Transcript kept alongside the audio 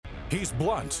He's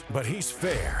blunt, but he's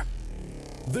fair.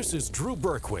 This is Drew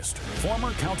Berquist,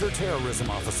 former counterterrorism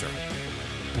officer,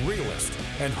 realist,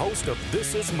 and host of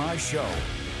This Is My Show,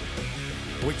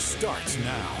 which starts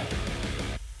now.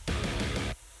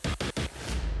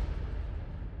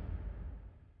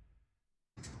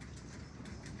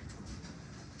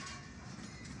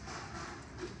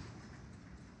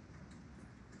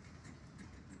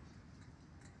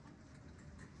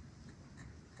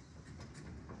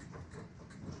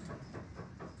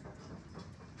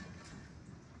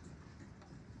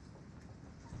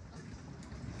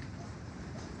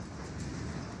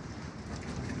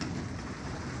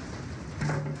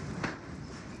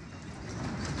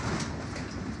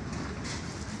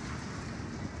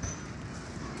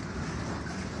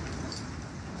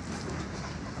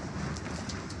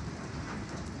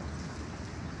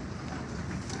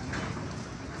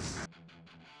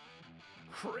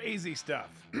 Crazy stuff.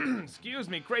 Excuse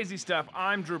me, crazy stuff.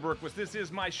 I'm Drew Berquist. This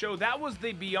is my show. That was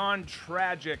the beyond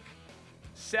tragic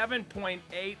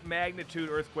 7.8 magnitude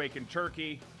earthquake in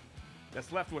Turkey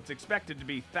that's left what's expected to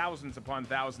be thousands upon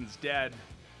thousands dead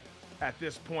at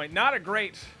this point. Not a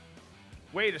great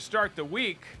way to start the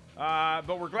week,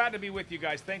 but we're glad to be with you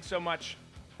guys. Thanks so much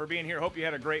for being here. Hope you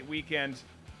had a great weekend.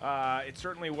 It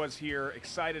certainly was here.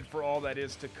 Excited for all that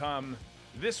is to come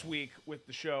this week with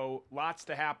the show. Lots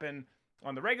to happen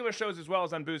on the regular shows as well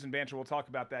as on Booze and Banter. We'll talk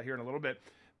about that here in a little bit.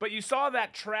 But you saw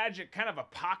that tragic kind of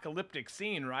apocalyptic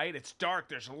scene, right? It's dark.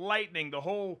 There's lightning. The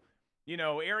whole,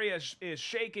 area is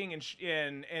shaking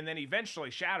and then eventually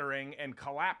shattering and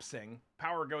collapsing.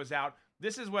 Power goes out.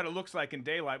 This is what it looks like in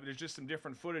daylight, but there's just some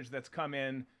different footage that's come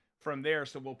in from there.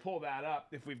 So we'll pull that up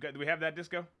if we've got. Do we have that,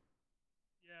 Disco?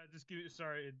 Yeah, just give it.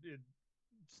 Sorry,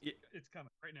 it's coming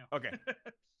right now. Okay.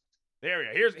 There we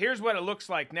go. Here's what it looks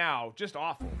like now. Just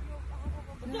awful.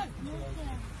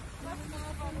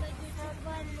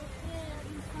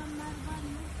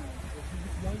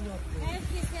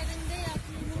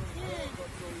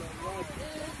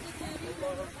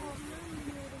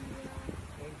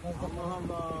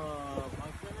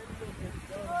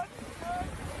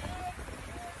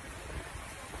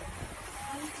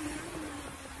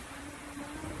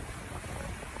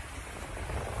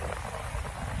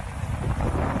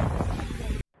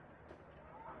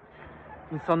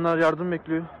 İnsanlar yardım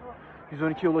bekliyor.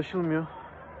 112'ye ulaşılmıyor.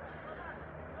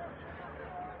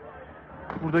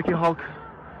 Buradaki halk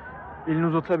elini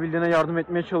uzatabildiğine yardım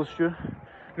etmeye çalışıyor.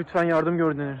 Lütfen yardım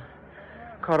gör denir.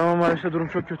 Kahramanmaraş'ta durum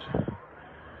çok kötü.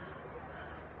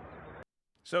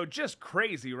 So just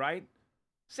crazy, right?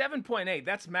 7.8,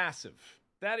 that's massive.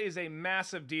 That is a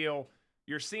massive deal.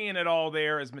 You're seeing it all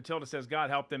there, as Matilda says, God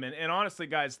help them. And honestly,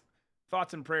 guys,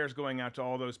 thoughts and prayers going out to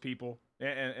all those people.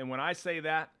 And when I say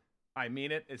that, I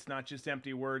mean it. It's not just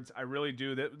empty words. I really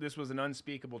do. This was an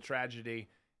unspeakable tragedy,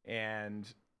 and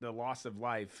the loss of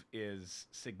life is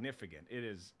significant. It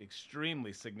is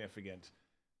extremely significant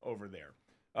over there.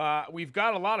 We've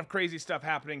got a lot of crazy stuff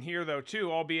happening here, though,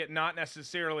 too, albeit not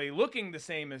necessarily looking the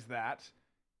same as that.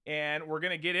 And we're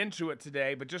going to get into it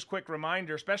today, but just quick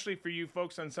reminder, especially for you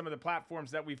folks on some of the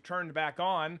platforms that we've turned back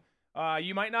on,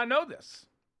 you might not know this.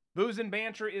 Booze and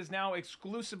Banter is now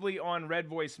exclusively on Red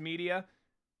Voice Media.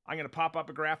 I'm going to pop up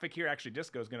a graphic here. Actually,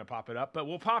 Disco's going to pop it up, but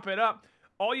we'll pop it up.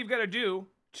 All you've got to do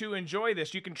to enjoy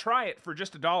this, you can try it for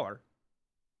just $1. You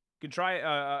can try it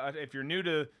if you're new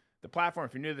to the platform.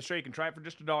 If you're new to the show, you can try it for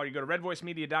just $1. You go to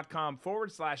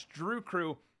redvoicemedia.com/Drew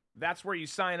Crew. That's where you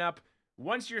sign up.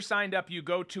 Once you're signed up, you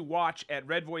go to watch at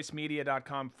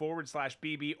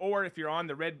redvoicemedia.com/BB, or if you're on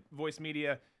the Red Voice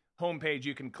Media homepage,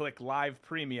 you can click Live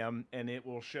Premium, and it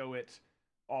will show it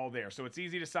all there. So it's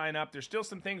easy to sign up. There's still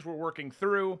some things we're working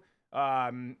through.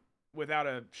 Without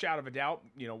a shadow of a doubt,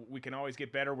 we can always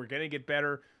get better. We're going to get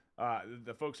better.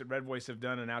 The folks at Red Voice have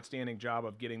done an outstanding job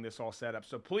of getting this all set up.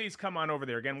 So please come on over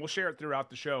there. Again, we'll share it throughout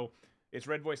the show. It's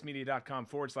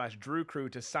redvoicemedia.com/Drew Crew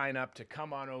to sign up, to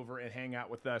come on over and hang out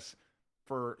with us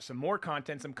for some more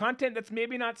content, some content that's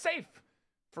maybe not safe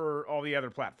for all the other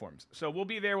platforms. So we'll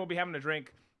be there. We'll be having a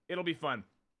drink. It'll be fun.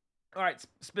 All right,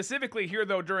 specifically here,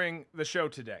 though, during the show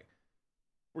today,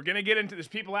 we're going to get into this.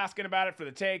 People asking about it for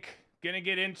the take. Going to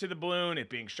get into the balloon, it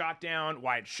being shot down,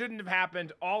 why it shouldn't have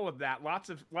happened, all of that. Lots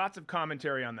of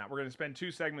commentary on that. We're going to spend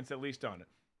 2 segments at least on it.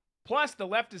 Plus, the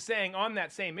left is saying on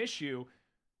that same issue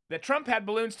that Trump had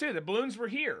balloons too. The balloons were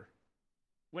here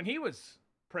when he was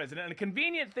president. And a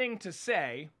convenient thing to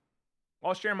say.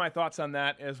 I'll share my thoughts on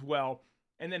that as well.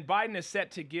 And then Biden is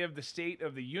set to give the State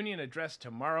of the Union address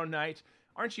tomorrow night.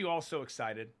 Aren't you all so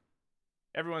excited?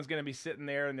 Everyone's going to be sitting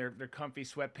there in their comfy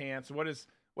sweatpants. What does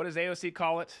AOC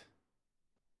call it?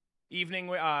 evening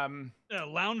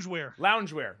loungewear.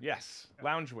 Loungewear, yes,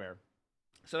 loungewear.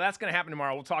 So that's going to happen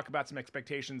tomorrow. We'll talk about some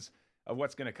expectations of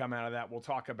what's going to come out of that. We'll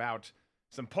talk about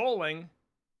some polling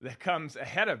that comes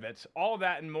ahead of it. All of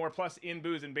that and more, plus in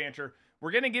booze and banter.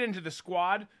 We're going to get into the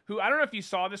squad, who, I don't know if you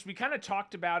saw this. We kind of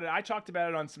talked about it. I talked about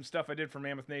it on some stuff I did for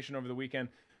Mammoth Nation over the weekend.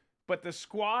 But the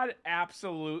squad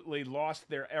absolutely lost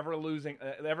their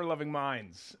ever-loving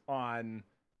minds on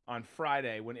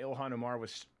Friday when Ilhan Omar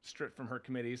was stripped from her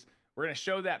committees. We're going to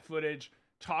show that footage,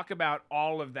 talk about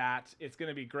all of that. It's going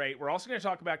to be great. We're also going to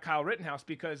talk about Kyle Rittenhouse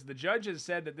because the judge has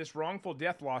said that this wrongful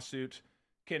death lawsuit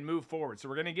can move forward. So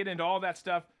we're going to get into all that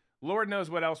stuff. Lord knows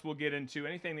what else we'll get into,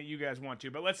 anything that you guys want to.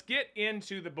 But let's get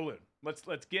into the balloon.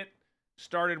 Let's get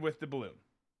started with the balloon.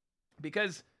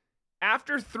 Because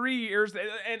after 3 years,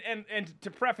 and to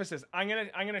preface this, I'm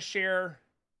gonna share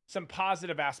some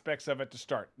positive aspects of it to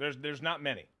start. There's not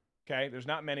many. Okay? There's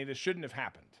not many. This shouldn't have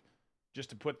happened. Just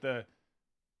to put the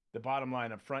bottom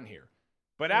line up front here.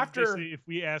 But so after, if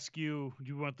we ask you,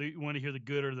 do you want to hear the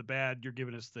good or the bad? You're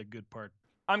giving us the good part.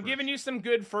 I'm giving you some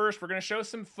good first. We're going to show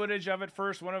some footage of it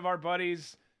first. One of our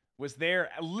buddies was there,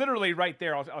 literally right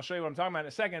there. I'll show you what I'm talking about in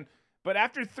a second. But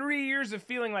after 3 years of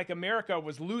feeling like America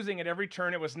was losing at every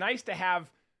turn, it was nice to have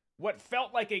what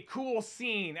felt like a cool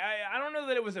scene. I don't know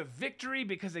that it was a victory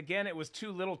because, again, it was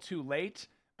too little too late.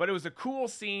 But it was a cool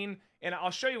scene, and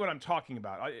I'll show you what I'm talking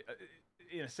about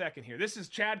in a second here. This is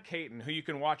Chad Caton, who you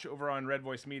can watch over on Red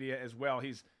Voice Media as well.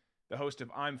 He's the host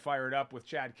of I'm Fired Up with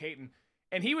Chad Caton.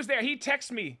 And he was there. He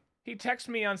texted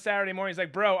me on Saturday morning. He's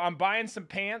like, bro, I'm buying some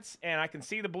pants, and I can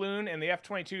see the balloon, and the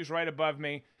F-22 is right above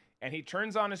me. And he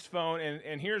turns on his phone,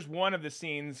 and here's one of the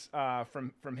scenes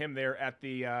from him there at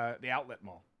the outlet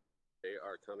mall. They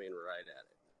are coming right at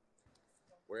it.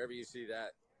 Wherever you see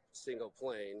that single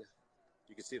plane,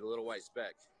 you can see the little white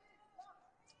speck.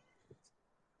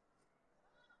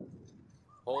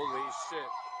 Holy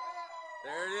shit.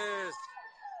 There it is.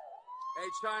 Hey,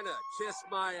 China, kiss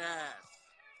my ass.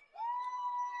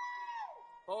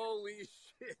 Holy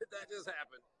shit, that just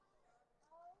happened.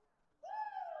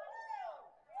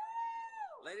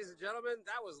 Ladies and gentlemen,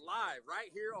 that was live right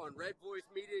here on Red Voice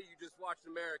Media. You just watched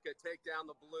America take down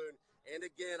the balloon. And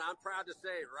again, I'm proud to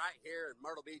say right here in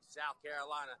Myrtle Beach, South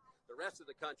Carolina, the rest of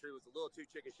the country was a little too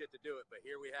chicken shit to do it, but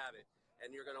here we have it.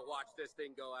 And you're going to watch this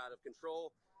thing go out of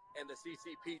control. And the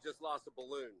CCP just lost a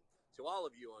balloon. To all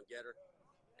of you on Getter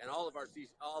and all of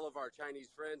our Chinese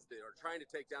friends that are trying to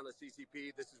take down the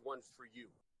CCP, this is one for you.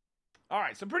 All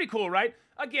right, so pretty cool, right?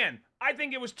 Again, I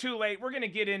think it was too late. We're going to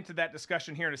get into that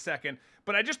discussion here in a second.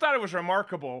 But I just thought it was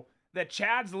remarkable that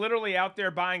Chad's literally out there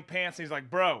buying pants. And he's like,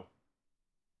 bro,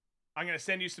 I'm going to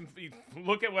send you some.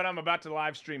 Look at what I'm about to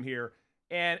live stream here.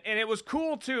 And it was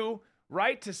cool, too,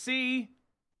 right, to see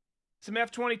some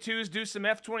F-22s do some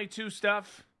F-22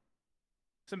 stuff.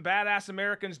 Some badass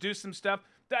Americans do some stuff.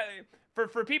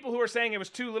 For people who are saying it was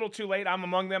too little too late, I'm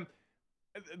among them.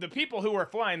 The people who were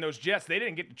flying those jets, they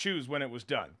didn't get to choose when it was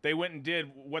done. They went and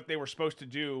did what they were supposed to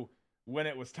do when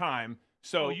it was time.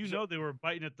 So know they were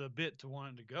biting at the bit to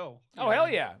wanting to go. Oh, hell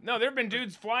yeah. No, there have been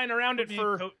dudes flying around it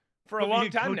for a long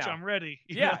time coach, now. I'm ready.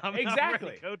 Yeah, I'm exactly.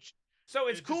 ready, coach. So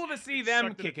it's cool to see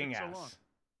them kicking ass. So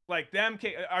like them,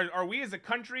 are we as a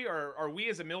country or are we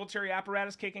as a military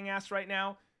apparatus kicking ass right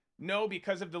now? No,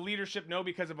 because of the leadership. No,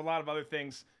 because of a lot of other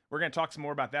things. We're going to talk some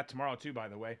more about that tomorrow too, by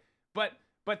the way.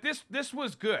 But this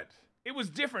was good. It was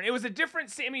different. It was a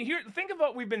different. I mean, here, think of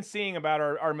what we've been seeing about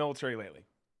our military lately.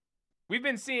 We've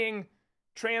been seeing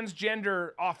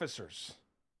transgender officers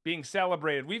being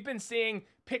celebrated. We've been seeing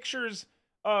pictures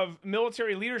of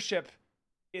military leadership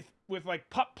with like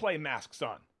pup play masks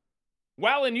on,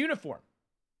 while in uniform,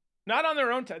 not on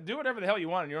their own time. Do whatever the hell you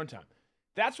want on your own time.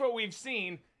 That's what we've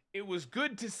seen. It was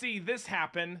good to see this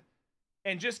happen,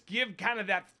 and just give kind of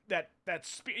that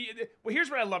well, here's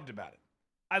what I loved about it.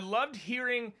 I loved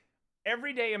hearing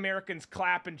everyday Americans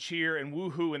clap and cheer and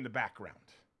woohoo in the background.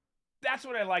 That's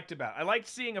what I liked about it. I liked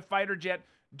seeing a fighter jet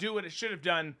do what it should have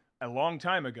done a long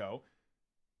time ago.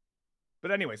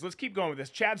 But anyways, let's keep going with this.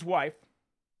 Chad's wife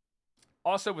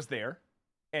also was there,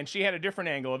 and she had a different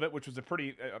angle of it, which was a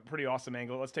pretty awesome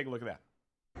angle. Let's take a look at that.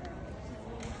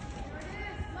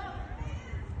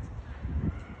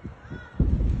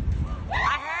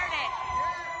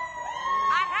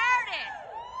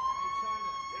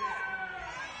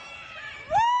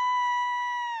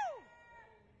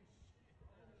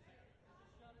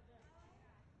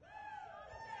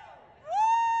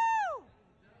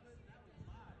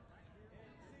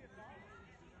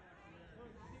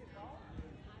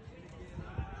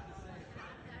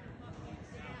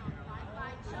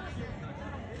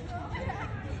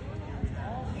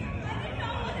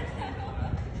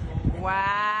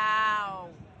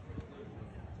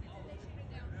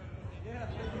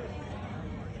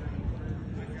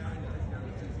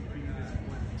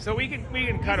 So we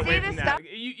can cut away from that.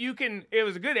 You can. It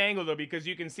was a good angle though, because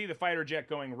you can see the fighter jet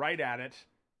going right at it.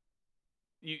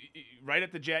 You right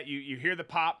at the jet. You hear the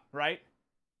pop, right?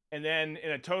 And then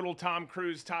in a total Tom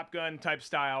Cruise Top Gun type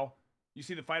style, you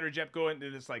see the fighter jet go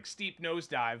into this like steep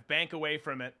nosedive, bank away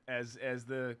from it as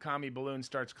the commie balloon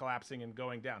starts collapsing and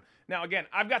going down. Now again,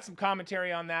 I've got some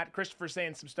commentary on that. Christopher's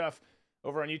saying some stuff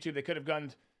over on YouTube. They could have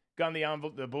gunned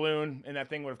the balloon and that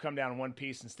thing would have come down in one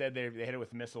piece. Instead, they hit it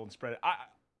with a missile and spread it.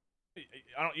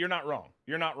 You're not wrong.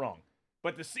 You're not wrong.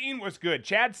 But the scene was good.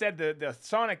 Chad said the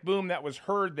sonic boom that was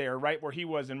heard there, right where he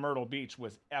was in Myrtle Beach,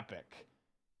 was epic.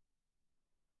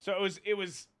 So it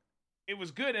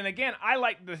was good. And again,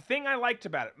 the thing I liked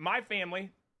about it. My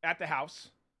family at the house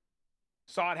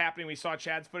saw it happening. We saw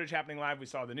Chad's footage happening live. We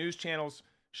saw the news channels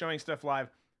showing stuff live.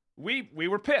 We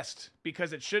were pissed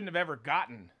because it shouldn't have ever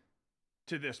gotten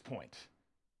to this point.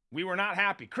 We were not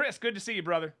happy. Chris, good to see you,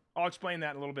 brother. I'll explain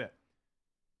that in a little bit.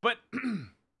 But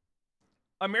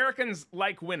Americans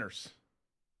like winners.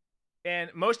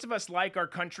 And most of us like our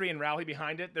country and rally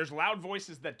behind it. There's loud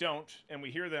voices that don't, and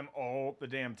we hear them all the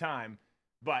damn time.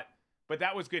 But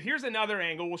that was good. Here's another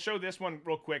angle. We'll show this one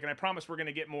real quick, and I promise we're going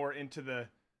to get more into the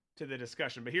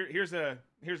discussion. But here's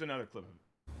another clip of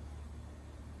it.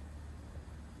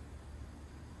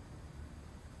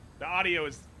 The audio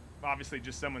is obviously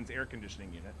just someone's air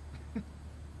conditioning unit.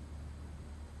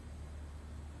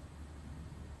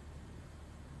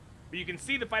 But you can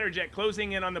see the fighter jet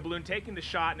closing in on the balloon, taking the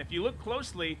shot, and if you look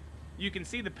closely, you can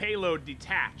see the payload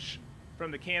detach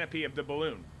from the canopy of the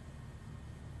balloon.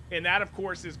 And that, of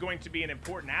course, is going to be an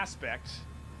important aspect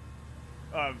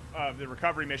of the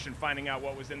recovery mission, finding out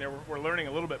what was in there. We're learning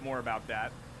a little bit more about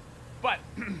that. But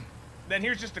then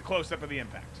here's just a close-up of the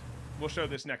impact. We'll show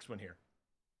this next one here,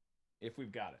 if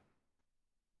we've got it.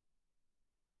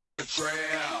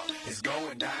 It's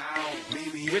going down.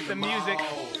 Meet me with the music.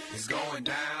 It's going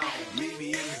down. Meet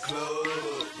me in the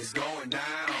club. It's going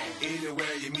down.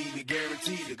 Anywhere you meet me,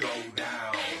 guaranteed to go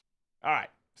down. All right,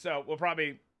 so we'll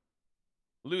probably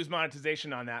lose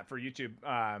monetization on that for YouTube,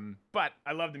 but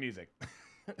I love the music.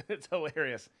 It's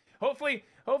hilarious. Hopefully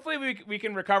we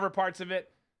can recover parts of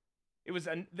it. It was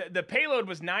the payload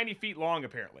was 90 feet long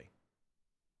apparently.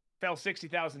 Fell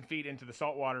 60,000 feet into the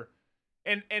salt water.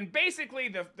 And basically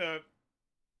the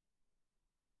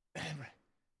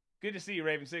good to see you,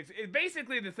 Raven 6.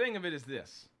 Basically the thing of it is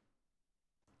this.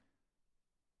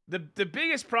 The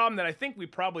biggest problem that I think we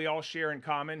probably all share in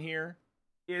common here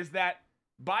is that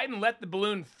Biden let the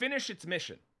balloon finish its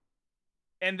mission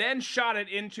and then shot it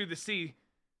into the sea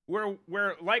where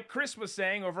like Chris was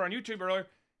saying over on YouTube earlier,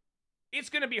 it's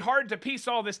going to be hard to piece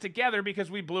all this together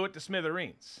because we blew it to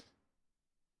smithereens.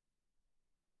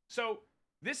 So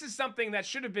this is something that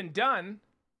should have been done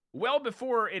well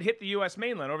before it hit the U.S.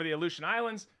 mainland over the Aleutian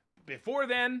Islands. Before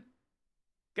then,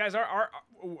 guys, our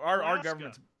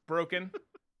government's broken.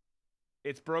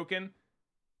 It's broken.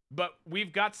 But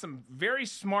we've got some very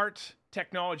smart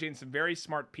technology and some very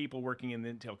smart people working in the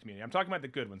intel community. I'm talking about the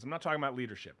good ones. I'm not talking about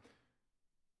leadership.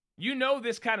 You know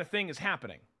this kind of thing is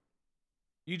happening.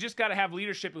 You just got to have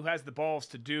leadership who has the balls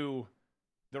to do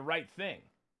the right thing.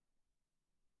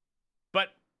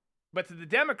 But to the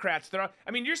Democrats,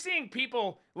 you're seeing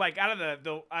people like out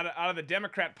of the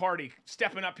Democrat Party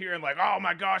stepping up here and like, oh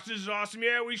my gosh, this is awesome.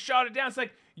 Yeah, we shot it down. It's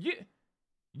like you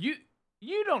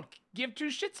don't give two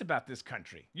shits about this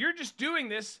country. You're just doing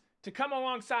this to come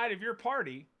alongside of your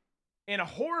party in a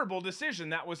horrible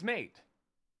decision that was made.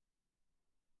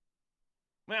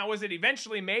 Now, was it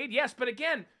eventually made? Yes, but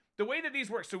again, the way that these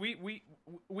work, so we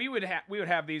would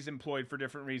have these employed for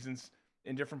different reasons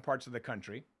in different parts of the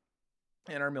country.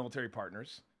 And our military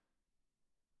partners,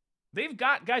 they've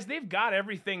got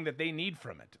everything that they need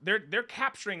from it. They're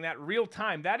capturing that real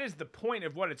time. That is the point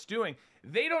of what it's doing.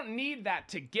 They don't need that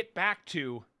to get back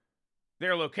to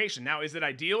their location. Now, is it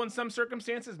ideal in some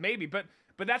circumstances? Maybe, but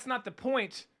that's not the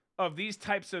point of these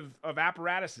types of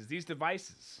apparatuses, these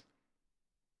devices.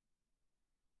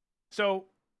 So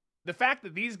the fact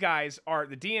that these guys are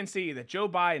the DNC, that Joe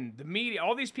Biden, the media,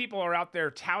 all these people are out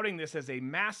there touting this as a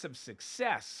massive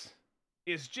success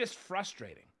is just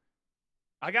frustrating.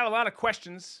 I got a lot of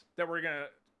questions that we're going to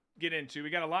get into.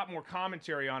 We got a lot more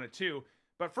commentary on it too.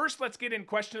 But first, let's get in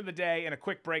question of the day and a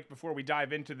quick break before we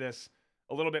dive into this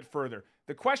a little bit further.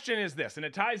 The question is this, and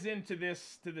it ties into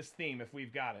this theme if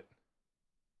we've got it.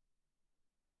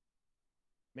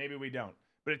 Maybe we don't.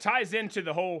 But it ties into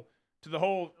the whole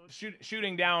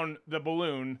shooting down the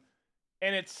balloon.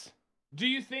 And it's, do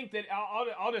you think that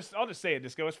I'll just say it,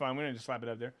 Disco, it's fine. We're going to just slap it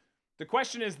up there. The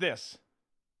question is this.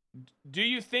 Do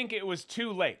you think it was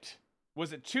too late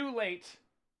Was it too late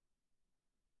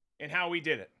in how we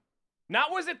did it?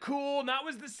 Not was it cool, not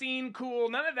was the scene cool,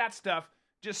 none of that stuff.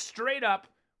 Just straight up,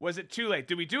 was it too late?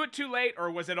 Did we do it too late, or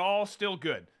was it all still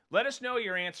good? Let us know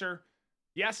your answer.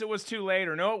 Yes, it was too late,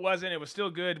 or no, it wasn't. It was still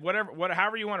good.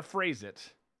 However you want to phrase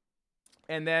it.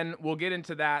 And then we'll get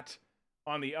into that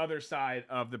on the other side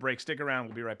of the break. Stick around.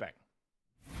 We'll be right back.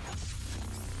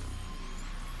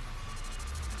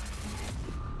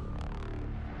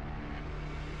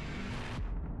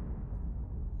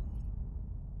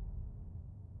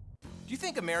 Do you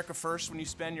think America first when you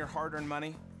spend your hard-earned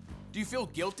money? Do you feel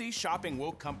guilty shopping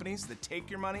woke companies that take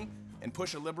your money and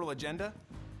push a liberal agenda?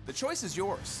 The choice is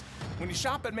yours. When you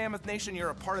shop at Mammoth Nation,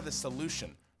 you're a part of the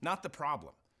solution, not the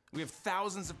problem. We have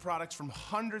thousands of products from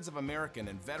hundreds of American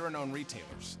and veteran-owned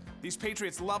retailers. These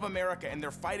patriots love America and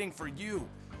they're fighting for you.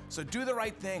 So do the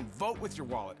right thing, vote with your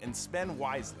wallet, and spend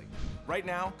wisely. Right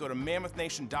now, go to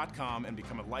MammothNation.com and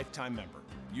become a lifetime member.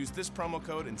 Use this promo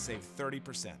code and save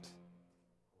 30%.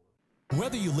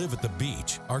 Whether you live at the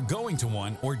beach, are going to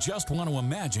one, or just want to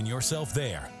imagine yourself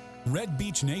there, Red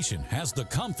Beach Nation has the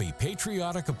comfy,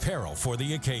 patriotic apparel for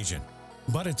the occasion.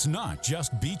 But it's not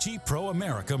just beachy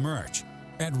pro-America merch.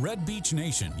 At Red Beach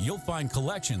Nation, you'll find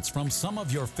collections from some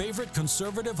of your favorite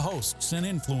conservative hosts and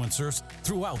influencers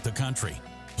throughout the country.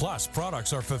 Plus,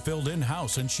 products are fulfilled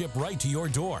in-house and shipped right to your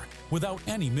door without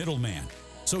any middleman.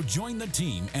 So join the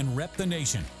team and rep the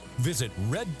nation. Visit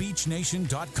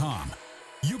redbeachnation.com.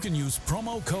 You can use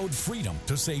promo code FREEDOM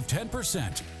to save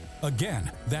 10%.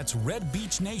 Again, that's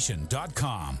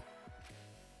redbeachnation.com.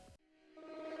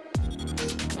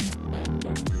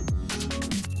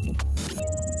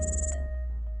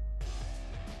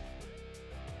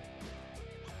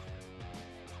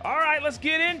 All right, let's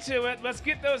get into it. Let's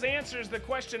get those answers. The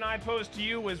question I posed to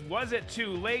you was it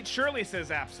too late? Shirley says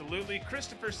absolutely.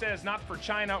 Christopher says not for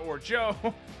China or Joe.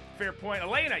 Fair point.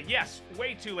 Elena, yes,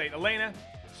 way too late. Elena,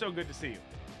 so good to see you.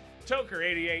 Toker,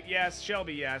 88, yes.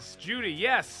 Shelby, yes. Judy,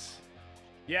 yes.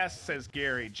 Yes, says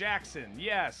Gary. Jackson,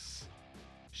 yes.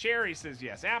 Sherry says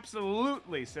yes.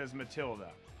 Absolutely, says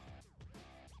Matilda.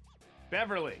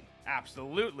 Beverly,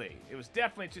 absolutely. It was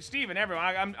definitely to Steven,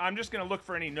 everyone. I'm just going to look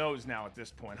for any no's now at this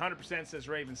point. 100% says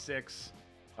Raven 6.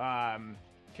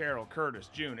 Carol, Curtis,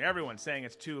 June. Everyone's saying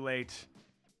it's too late.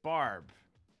 Barb.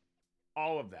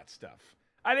 All of that stuff.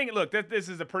 I think, look, this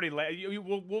is a pretty...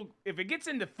 We'll if it gets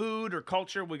into food or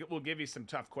culture, we'll give you some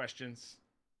tough questions.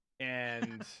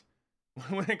 And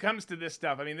when it comes to this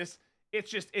stuff, I mean, it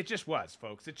just was,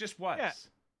 folks. It just was.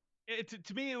 Yeah.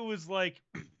 To me, it was like,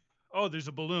 oh, there's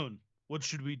a balloon. What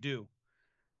should we do?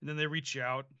 And then they reach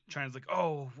out. China's like,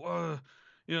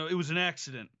 it was an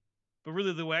accident. But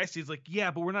really, the way I see it is like, yeah,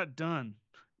 but we're not done.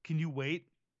 Can you wait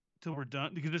till we're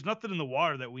done? Because there's nothing in the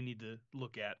water that we need to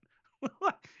look at.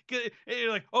 You're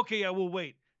like, okay, yeah, we'll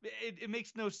wait. It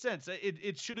makes no sense.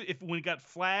 It should, if when it got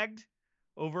flagged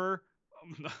over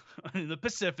in the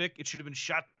Pacific, it should have been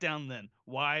shot down then.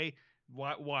 Why?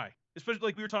 Especially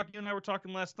like you and I were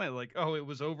talking last night. Like, oh, it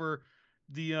was over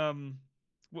the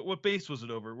what base was it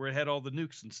over? Where it had all the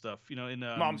nukes and stuff. In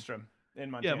Malmstrom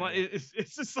in Montana. Yeah,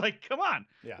 it's just like, come on.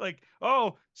 Yeah. Like,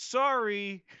 oh,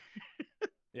 sorry.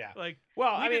 Yeah. Like,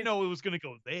 well, I didn't know it was going to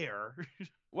go there.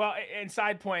 Well, and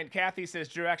side point, Kathy says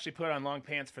Drew actually put on long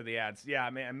pants for the ads. Yeah,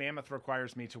 Mammoth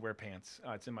requires me to wear pants.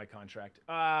 It's in my contract.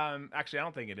 Actually, I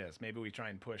don't think it is. Maybe we try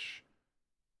and push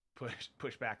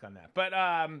back on that. But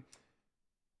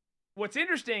what's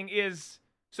interesting is,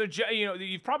 so Joe,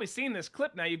 you've probably seen this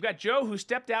clip now. You've got Joe who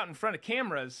stepped out in front of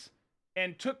cameras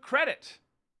and took credit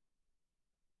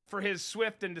for his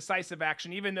swift and decisive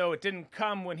action, even though it didn't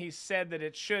come when he said that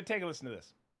it should. Take a listen to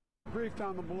this. Briefed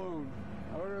on the balloon.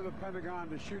 I ordered the Pentagon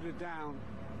to shoot it down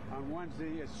on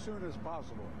Wednesday as soon as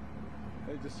possible.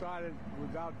 They decided,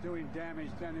 without doing damage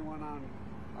to anyone on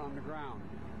the ground,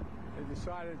 they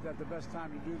decided that the best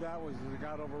time to do that was as it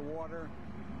got over water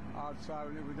outside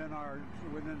within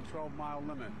the 12-mile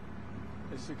limit.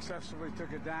 They successfully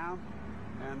took it down,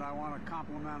 and I want to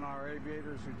compliment our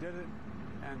aviators who did it,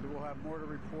 and we'll have more to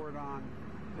report on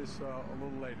this a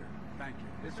little later. Thank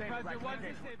you. Mr. President, what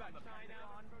did you say about China?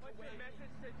 What's your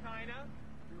message to China?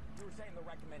 You were saying the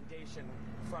recommendation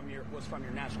was from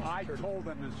your national security. I told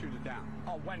them to shoot it down.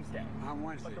 Wednesday. On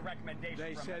Wednesday. But the recommendation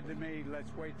They said to me, let's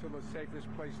wait till the safest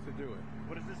place to do it.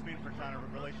 What does this mean for China,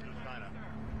 relations with China?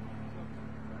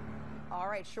 All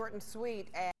right, short and sweet.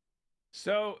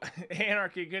 So,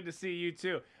 Anarchy, good to see you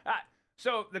too.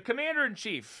 So the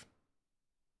commander-in-chief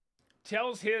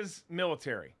tells his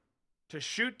military to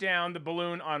shoot down the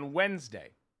balloon on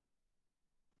Wednesday.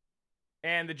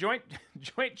 And the Joint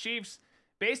Chiefs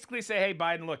basically say, hey,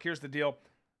 Biden, look, here's the deal.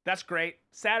 That's great.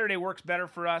 Saturday works better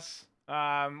for us.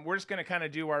 We're just going to kind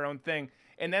of do our own thing.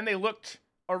 And then they looked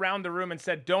around the room and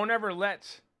said, don't ever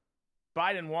let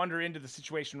Biden wander into the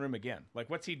Situation Room again. Like,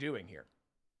 what's he doing here?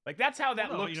 Like, that's how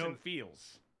that looks and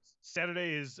feels.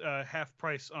 Saturday is half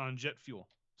price on jet fuel.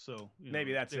 So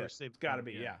maybe that's it. It's got to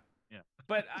be, yeah.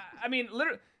 But, I mean,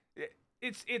 literally,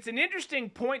 it's an interesting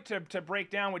point to break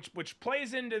down, which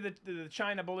plays into the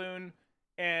China balloon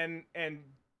and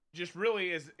just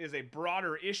really is a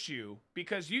broader issue,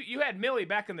 because you had Milley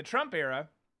back in the Trump era,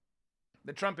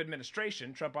 the Trump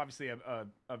administration. Trump obviously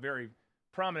a very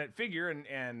prominent figure,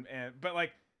 but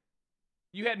like,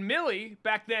 you had Milley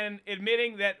back then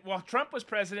admitting that while Trump was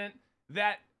president,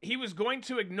 that he was going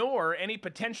to ignore any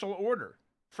potential order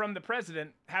from the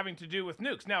president having to do with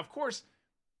nukes. Now, of course,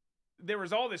 there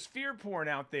was all this fear porn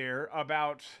out there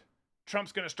about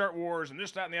Trump's going to start wars and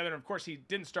this, that, and the other. And of course, he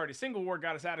didn't start a single war,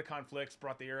 got us out of conflicts,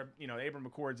 brought the Arab, Abraham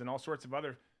Accords and all sorts of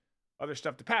other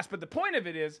stuff to pass. But the point of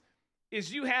it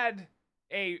is you had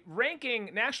a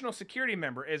ranking national security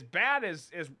member, as bad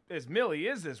as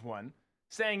Milley is as one,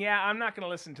 saying, yeah, I'm not going to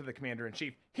listen to the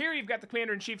commander-in-chief. Here you've got the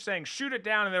commander-in-chief saying, shoot it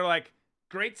down. And they're like,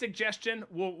 great suggestion.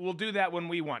 We'll do that when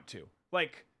we want to.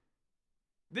 Like,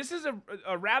 this is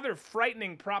a rather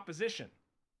frightening proposition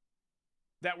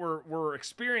that we're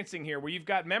experiencing here, where you've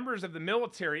got members of the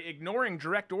military ignoring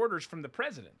direct orders from the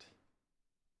president.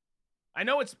 I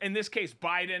know it's, in this case,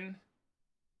 Biden,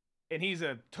 and he's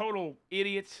a total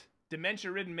idiot,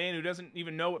 dementia-ridden man who doesn't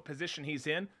even know what position he's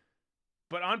in.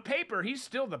 But on paper, he's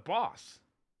still the boss.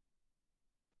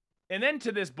 And then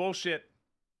to this bullshit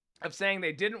of saying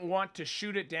they didn't want to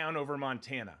shoot it down over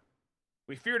Montana.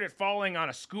 We feared it falling on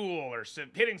a school or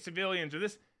hitting civilians or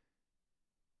this.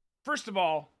 First of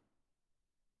all,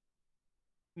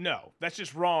 no, that's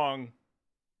just wrong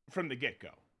from the get-go.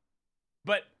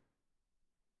 But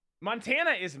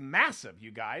Montana is massive,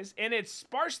 you guys, and it's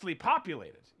sparsely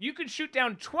populated. You could shoot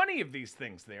down 20 of these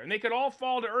things there, and they could all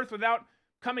fall to earth without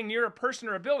coming near a person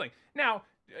or a building. Now,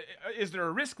 is there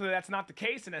a risk that that's not the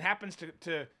case and it happens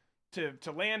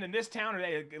to land in this town, or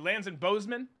it lands in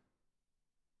Bozeman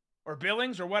or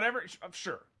Billings or whatever?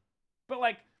 Sure. But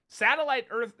like,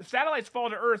 satellites fall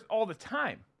to earth all the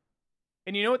time.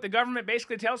 And you know what the government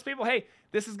basically tells people? Hey,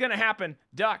 this is going to happen.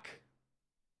 Duck.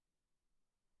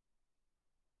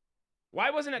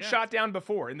 Why wasn't it shot down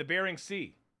before in the Bering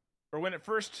Sea, or when it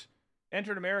first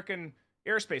entered American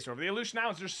airspace over the Aleutian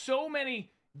Islands? There's so many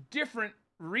different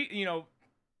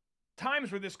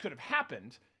times where this could have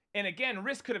happened. And again,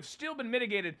 risk could have still been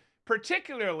mitigated,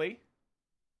 particularly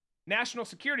national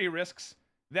security risks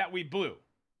that we blew.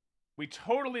 We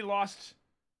totally lost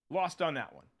on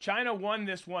that one. China won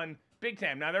this one big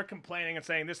time. Now they're complaining and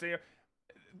saying this.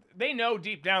 They know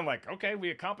deep down, like, okay,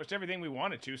 we accomplished everything we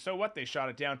wanted to. So what? They shot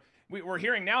it down. We're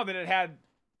hearing now that it had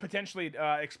potentially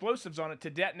explosives on it to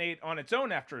detonate on its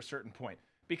own after a certain point.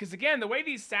 Because again, the way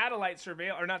these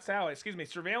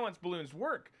surveillance balloons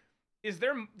work is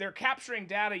they're capturing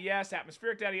data, yes,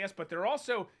 atmospheric data, yes, but they're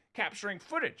also capturing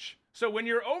footage. So when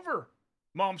you're over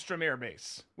Malmstrom Air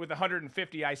Base with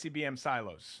 150 ICBM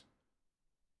silos,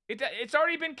 it's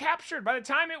already been captured. By the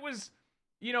time it was,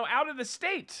 out of the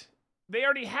state, they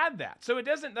already had that. So it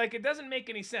doesn't make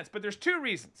any sense. But there's two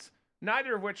reasons,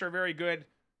 neither of which are very good,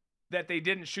 that they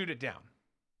didn't shoot it down.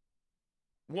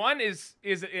 One is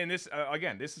in this,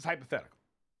 again, this is hypothetical.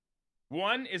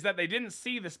 One is that they didn't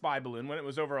see the spy balloon when it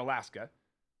was over Alaska,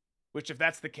 which, if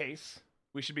that's the case,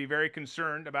 we should be very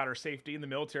concerned about our safety, and the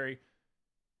military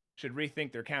should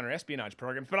rethink their counter-espionage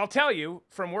programs. But I'll tell you,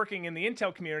 from working in the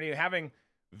intel community, having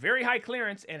very high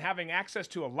clearance and having access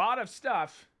to a lot of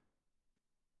stuff,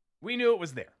 we knew it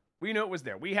was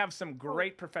there. We have some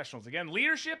great professionals. Again,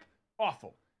 leadership,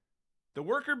 awful. The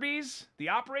worker bees, the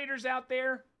operators out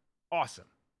there, awesome.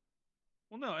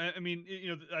 Well, no, I mean,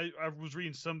 I was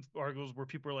reading some articles where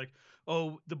people are like,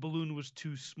 oh, the balloon was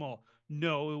too small.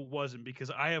 No, it wasn't, because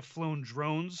I have flown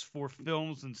drones for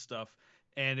films and stuff,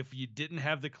 and if you didn't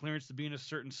have the clearance to be in a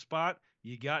certain spot,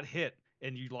 you got hit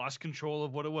and you lost control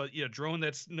of what it was. Drone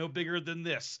that's no bigger than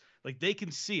this. Like, they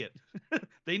can see it.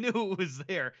 They knew it was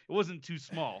there. It wasn't too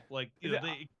small. Like,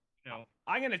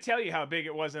 I'm going to tell you how big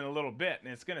it was in a little bit,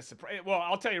 and it's going to surprise. Well,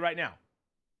 I'll tell you right now.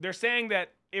 They're saying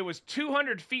that it was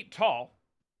 200 feet tall,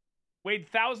 weighed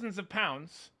thousands of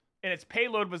pounds, and its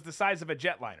payload was the size of a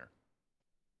jetliner.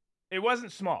 It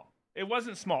wasn't small.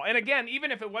 And again,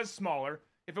 even if it was smaller,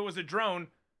 if it was a drone,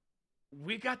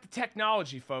 we got the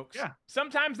technology, folks. Yeah.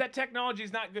 Sometimes that technology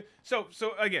is not good. So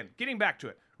again, getting back to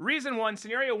it.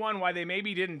 Scenario one, why they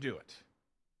maybe didn't do it,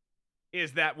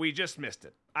 is that we just missed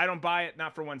it. I don't buy it,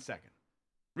 not for 1 second.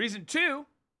 Reason two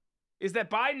is that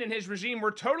Biden and his regime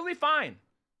were totally fine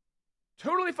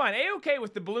Totally fine. A-okay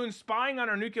with the balloon spying on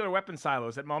our nuclear weapon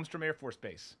silos at Malmstrom Air Force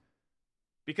Base.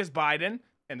 Because Biden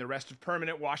and the rest of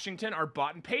permanent Washington are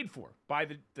bought and paid for by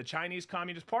the Chinese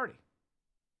Communist Party.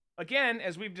 Again,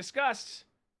 as we've discussed,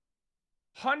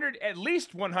 at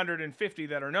least 150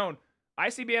 that are known,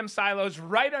 ICBM silos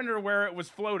right under where it was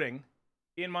floating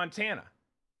in Montana.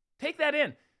 Take that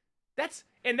in. That's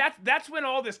when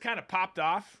all this kind of popped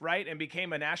off, right, and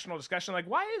became a national discussion. Like,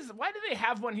 why do they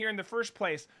have one here in the first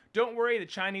place? Don't worry, the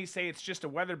Chinese say it's just a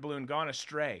weather balloon gone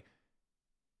astray.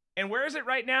 And where is it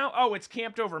right now? Oh, it's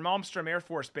camped over Malmstrom Air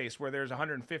Force Base where there's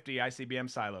 150 ICBM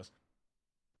silos.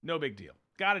 No big deal.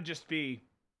 Gotta just be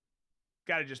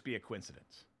a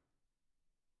coincidence.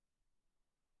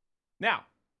 Now,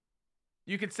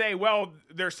 you could say, well,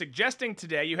 they're suggesting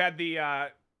today, you had the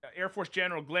Air Force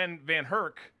General Glenn Van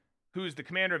Herk, who's the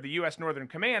commander of the U.S. Northern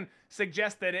Command,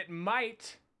 suggest that it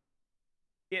might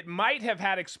have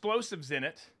had explosives in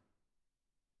it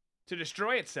to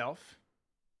destroy itself.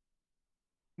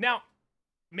 Now,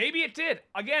 maybe it did.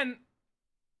 Again,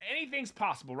 anything's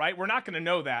possible, right? We're not going to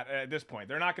know that at this point.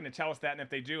 They're not going to tell us that, and if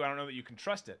they do, I don't know that you can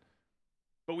trust it.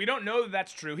 But we don't know that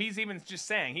that's true. He's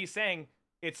saying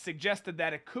it's suggested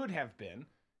that it could have been.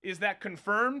 Is that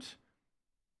confirmed?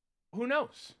 Who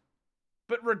knows?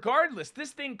 But regardless,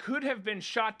 this thing could have been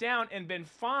shot down and been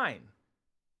fine.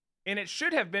 And it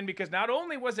should have been, because not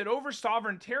only was it over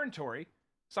sovereign territory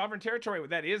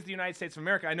that is the United States of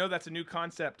America. I know that's a new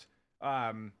concept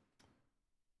to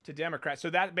Democrats. So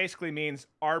that basically means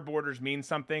our borders mean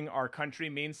something, our country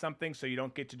means something, so you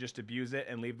don't get to just abuse it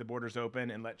and leave the borders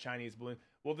open and let Chinese balloon.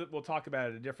 We'll talk about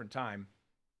it at a different time.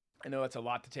 I know it's a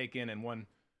lot to take in one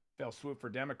fell swoop for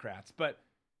Democrats, but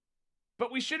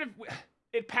we should have.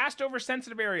 It passed over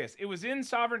sensitive areas. It was in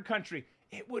sovereign country.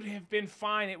 It would have been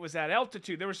fine. It was at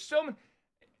altitude. There was so many.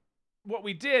 What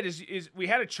we did is we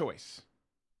had a choice.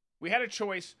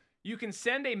 You can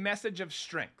send a message of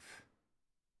strength,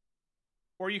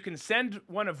 or you can send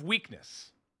one of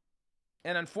weakness.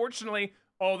 And unfortunately,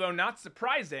 although not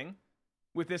surprising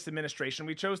with this administration,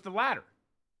 we chose the latter.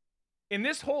 And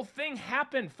this whole thing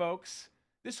happened, folks.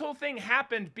 This whole thing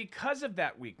happened because of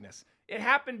that weakness. It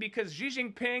happened because Xi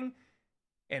Jinping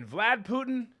and Vlad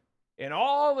Putin and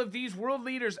all of these world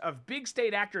leaders of big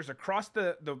state actors across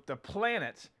the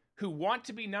planet who want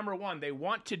to be number one, they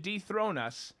want to dethrone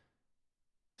us,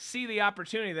 see the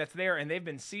opportunity that's there, and they've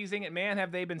been seizing it. Man,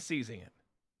 have they been seizing it.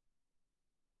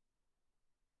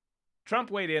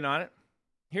 Trump weighed in on it.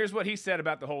 Here's what he said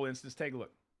about the whole instance. Take a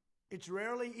look. It's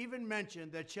rarely even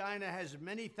mentioned that China has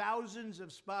many thousands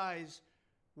of spies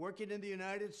working in the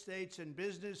United States in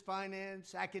business,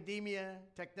 finance, academia,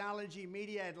 technology,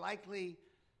 media, and likely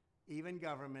even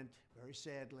government, very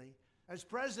sadly. As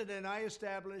president, I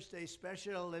established a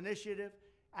special initiative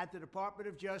at the Department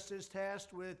of Justice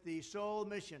tasked with the sole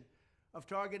mission of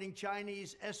targeting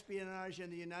Chinese espionage in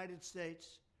the United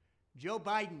States. Joe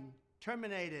Biden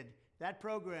terminated that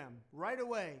program right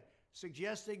away,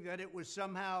 suggesting that it was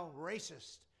somehow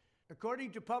racist.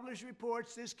 According to published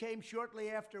reports, this came shortly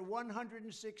after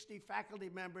 160 faculty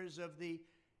members of the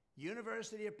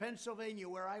University of Pennsylvania,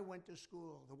 where I went to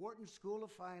school, the Wharton School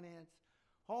of Finance,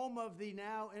 home of the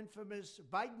now infamous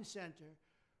Biden Center,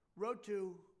 wrote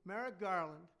to Merrick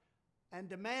Garland and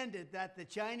demanded that the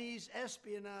Chinese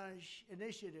espionage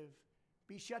initiative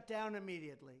be shut down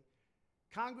immediately.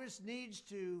 Congress needs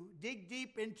to dig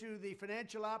deep into the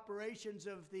financial operations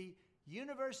of the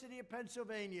University of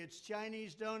Pennsylvania, its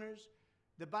Chinese donors,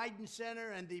 the Biden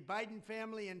Center, and the Biden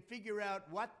family, and figure out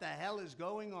what the hell is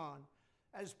going on.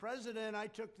 As president, I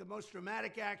took the most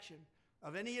dramatic action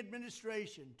of any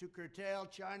administration to curtail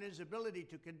China's ability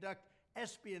to conduct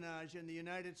espionage in the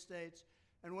United States.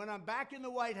 And when I'm back in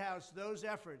the White House, those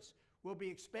efforts will be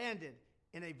expanded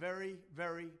in a very,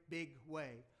 very big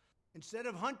way. Instead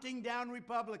of hunting down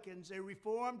Republicans, a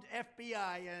reformed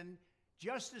FBI and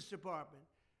Justice Department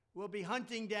will be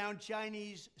hunting down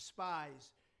Chinese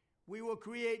spies. We will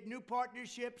create new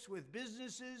partnerships with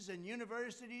businesses and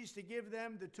universities to give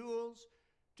them the tools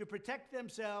to protect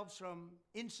themselves from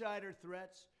insider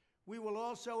threats. We will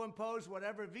also impose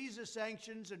whatever visa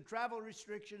sanctions and travel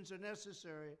restrictions are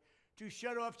necessary to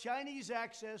shut off Chinese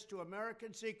access to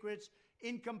American secrets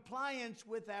in compliance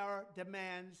with our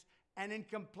demands and in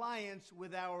compliance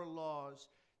with our laws.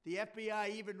 The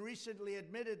FBI even recently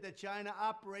admitted that China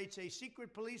operates a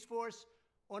secret police force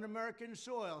on American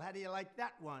soil. How do you like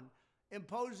that one?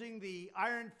 Imposing the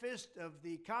iron fist of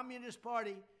the Communist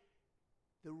Party,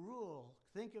 the rule,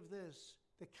 think of this,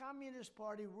 the Communist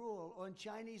Party rule on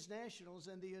Chinese nationals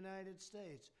in the United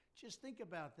States. Just think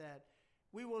about that.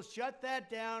 We will shut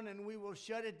that down, and we will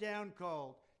shut it down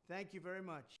cold. Thank you very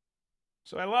much.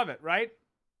 So I love it, right?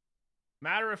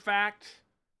 Matter of fact,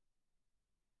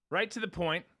 right to the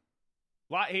point.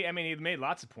 He made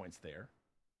lots of points there.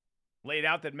 Laid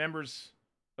out that members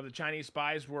of the Chinese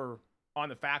spies were on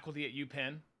the faculty at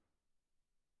UPenn.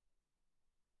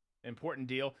 Important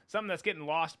deal. Something that's getting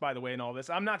lost, by the way, in all this.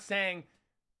 I'm not saying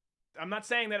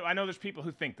that. I know there's people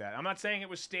who think that. I'm not saying it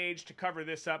was staged to cover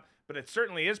this up, but it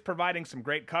certainly is providing some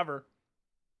great cover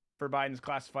for Biden's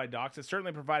classified docs. It's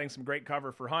certainly providing some great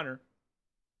cover for Hunter.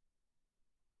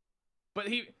 But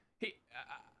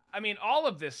all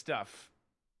of this stuff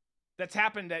that's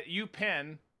happened at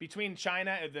UPenn between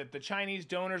China, the Chinese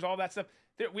donors, all that stuff.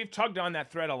 We've tugged on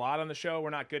that thread a lot on the show.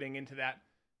 We're not getting into that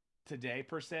today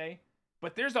per se,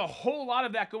 but there's a whole lot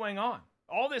of that going on.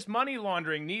 All this money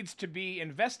laundering needs to be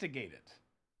investigated.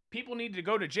 People need to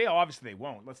go to jail. Obviously, they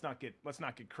won't. Let's not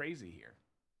get crazy here.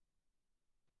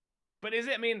 But it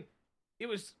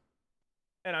was,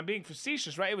 and I'm being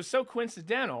facetious, right? It was so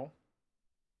coincidental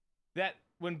that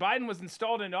when Biden was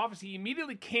installed into office, he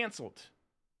immediately canceled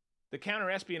the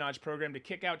counter-espionage program to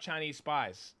kick out Chinese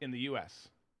spies in the U.S.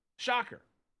 Shocker.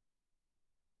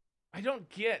 I don't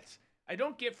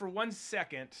get for 1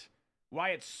 second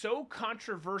why it's so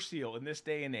controversial in this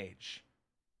day and age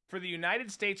for the United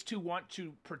States to want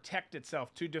to protect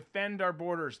itself, to defend our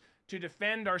borders, to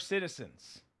defend our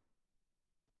citizens.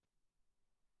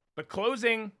 But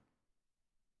closing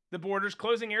the borders,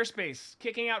 closing airspace,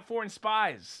 kicking out foreign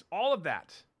spies, all of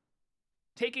that,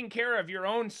 taking care of your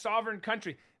own sovereign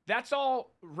country, that's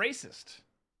all racist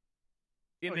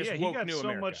in this woke new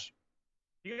America.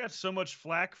 He got so much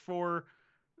flack for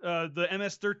the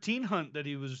MS-13 hunt that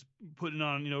he was putting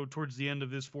on, towards the end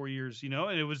of his 4 years, and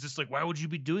it was just like, why would you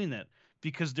be doing that?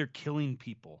 Because they're killing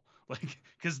people,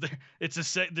 because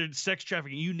they're sex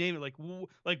trafficking, you name it.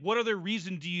 Like what other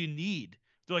reason do you need?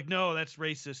 They're like, no, that's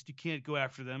racist. You can't go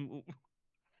after them.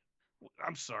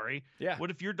 I'm sorry. Yeah. What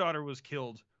if your daughter was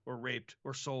killed or raped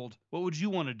or sold? What would you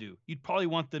want to do? You'd probably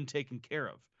want them taken care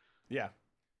of. Yeah.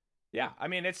 Yeah,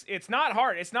 it's not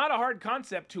hard. It's not a hard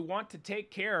concept to want to take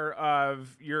care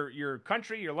of your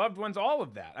country, your loved ones, all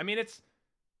of that.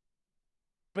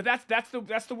 But that's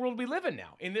the world we live in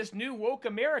now. In this new woke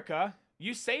America,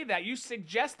 you say that, you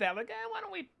suggest that, why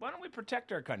don't we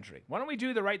protect our country? Why don't we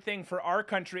do the right thing for our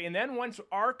country? And then once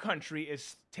our country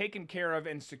is taken care of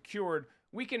and secured,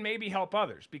 we can maybe help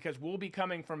others because we'll be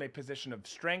coming from a position of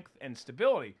strength and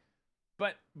stability.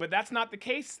 But that's not the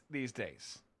case these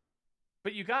days.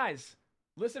 But you guys,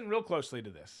 listen real closely to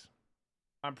this.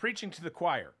 I'm preaching to the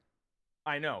choir.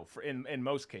 I know, in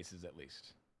most cases at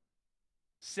least.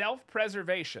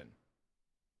 Self-preservation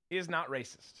is not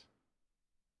racist.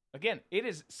 Again,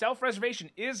 self-preservation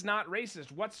is not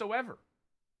racist whatsoever.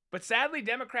 But sadly,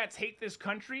 Democrats hate this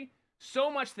country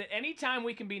so much that anytime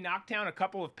we can be knocked down a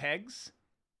couple of pegs,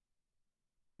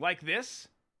 like this,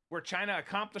 where China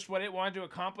accomplished what it wanted to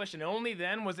accomplish, and only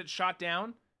then was it shot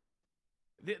down,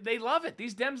 they love it.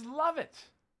 These Dems love it.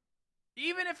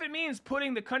 Even if it means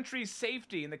putting the country's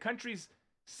safety and the country's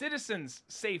citizens'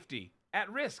 safety at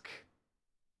risk.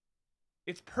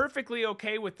 It's perfectly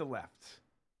okay with the left.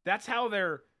 That's how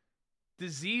their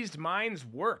diseased minds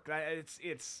work.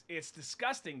 It's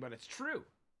disgusting, but it's true.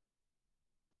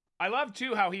 I love,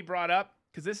 too, how he brought up,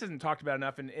 because this isn't talked about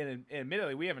enough, and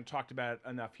admittedly, we haven't talked about it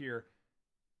enough here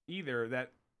either,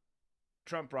 that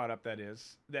Trump brought up,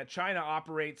 that China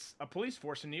operates a police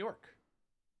force in New York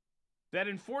that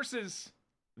enforces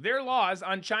their laws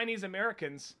on Chinese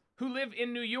Americans who live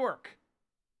in New York.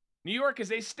 New York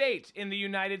is a state in the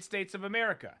United States of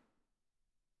America.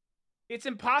 It's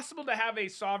impossible to have a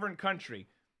sovereign country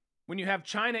when you have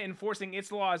China enforcing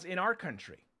its laws in our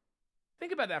country.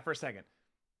 Think about that for a second.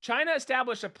 China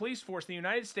established a police force in the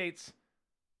United States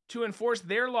to enforce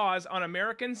their laws on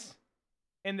Americans,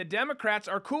 and the Democrats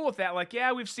are cool with that. Like,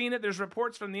 yeah, we've seen it. There's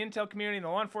reports from the intel community and the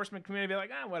law enforcement community. Be like,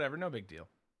 whatever, no big deal.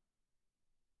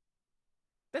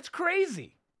 That's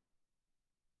crazy.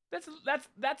 That's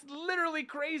literally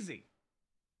crazy.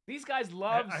 These guys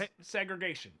love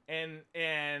segregation,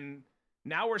 and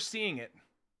now we're seeing it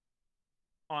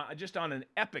on an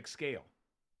epic scale.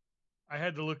 I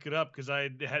had to look it up because I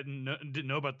didn't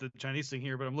know about the Chinese thing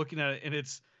here, but I'm looking at it, and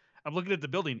I'm looking at the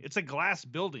building. It's a glass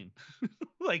building,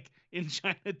 like in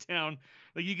Chinatown.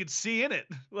 Like you could see in it.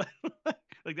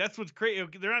 Like that's what's crazy.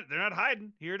 They're not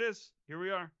hiding. Here it is. Here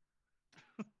we are.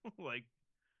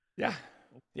 Yeah.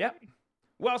 Yep.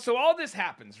 Well, so all this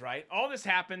happens, right? All this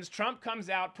happens. Trump comes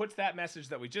out, puts that message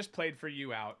that we just played for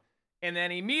you out, and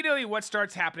then immediately what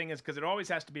starts happening is, because it always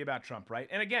has to be about Trump, right?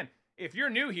 And again, if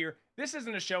you're new here, this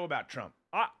isn't a show about Trump.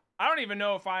 I don't even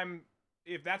know if I'm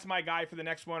if that's my guy for the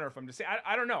next one, or if I'm just saying,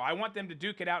 I don't know. I want them to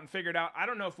duke it out and figure it out. I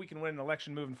don't know if we can win an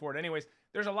election moving forward. Anyways,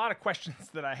 there's a lot of questions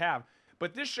that I have.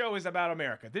 But this show is about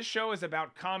America. This show is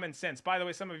about common sense. By the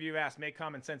way, some of you have asked, make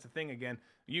common sense a thing again.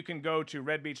 You can go to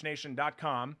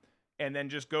redbeachnation.com and then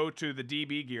just go to the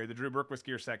DB gear, the Drew Berquist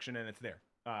gear section, and it's there.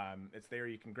 It's there.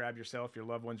 You can grab yourself, your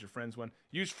loved ones, your friends one.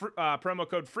 Use promo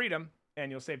code FREEDOM, and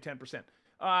you'll save 10%.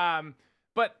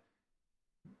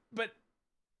 But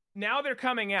now they're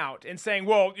coming out and saying,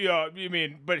 well, yeah, you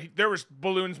mean, but there was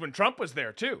balloons when Trump was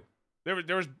there too. There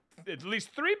was at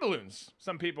least 3 balloons,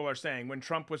 some people are saying, when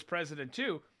Trump was president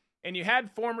too. And you had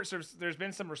there's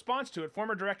been some response to it.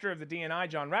 Former director of the DNI,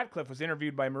 John Ratcliffe, was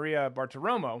interviewed by Maria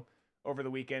Bartiromo over the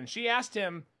weekend. She asked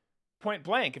him point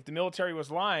blank if the military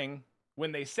was lying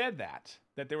when they said that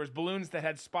there was balloons that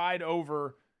had spied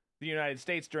over the United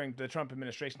States during the Trump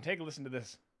administration. Take a listen to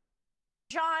this.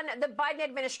 John, the Biden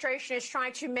administration is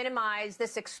trying to minimize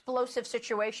this explosive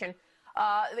situation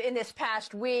in this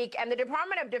past week, and the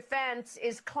Department of Defense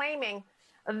is claiming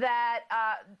that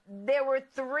there were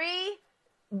 3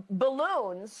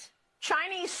 balloons,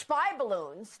 Chinese spy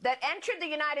balloons, that entered the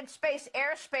United States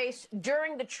airspace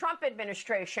during the Trump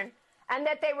administration, and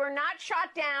that they were not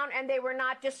shot down and they were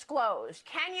not disclosed.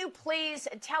 Can you please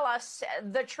tell us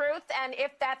the truth and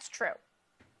if that's true?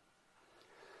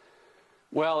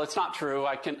 Well, it's not true.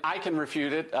 I can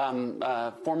refute it.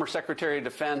 Former Secretary of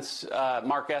Defense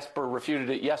Mark Esper refuted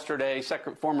it yesterday.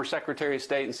 Former Secretary of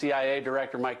State and CIA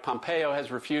Director Mike Pompeo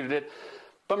has refuted it.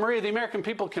 But Maria, the American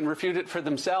people can refute it for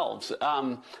themselves.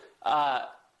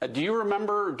 Do you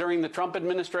remember during the Trump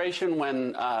administration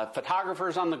when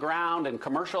photographers on the ground and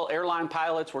commercial airline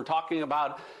pilots were talking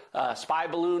about a spy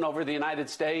balloon over the United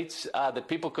States that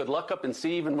people could look up and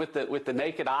see even with the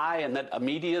naked eye, and that a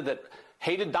media that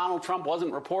hated Donald Trump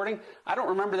wasn't reporting? I don't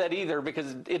remember that either,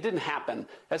 because it didn't happen.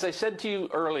 As I said to you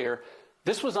earlier,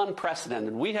 this was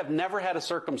unprecedented. We have never had a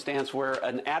circumstance where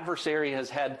an adversary has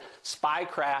had spy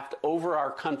craft over our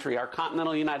country, our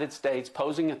continental United States,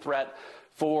 posing a threat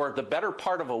for the better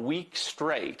part of a week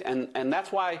straight. And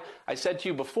that's why I said to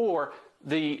you before,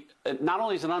 not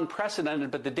only is it unprecedented,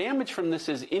 but the damage from this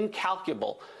is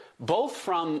incalculable, both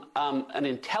from an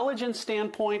intelligence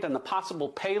standpoint and the possible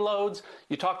payloads.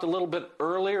 You talked a little bit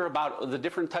earlier about the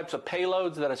different types of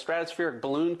payloads that a stratospheric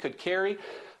balloon could carry.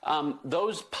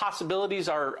 Those possibilities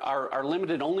are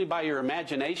limited only by your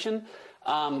imagination.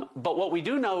 But what we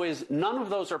do know is none of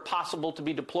those are possible to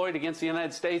be deployed against the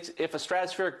United States if a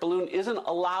stratospheric balloon isn't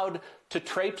allowed to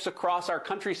traipse across our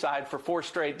countryside for 4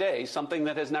 straight days, something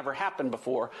that has never happened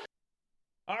before.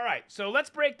 All right, so let's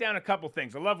break down a couple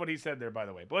things. I love what he said there, by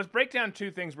the way. But let's break down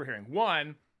 2 things we're hearing.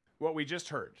 One, what we just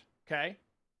heard, okay?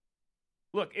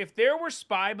 Look, if there were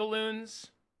spy balloons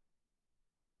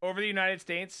over the United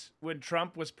States when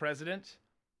Trump was president,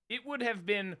 it would have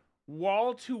been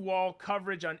wall-to-wall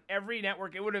coverage on every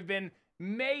network. It would have been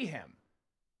mayhem.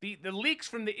 The leaks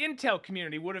from the intel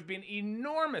community would have been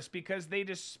enormous because they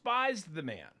despised the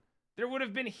man. There would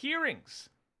have been hearings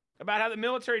about how the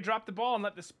military dropped the ball and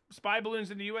let the spy balloons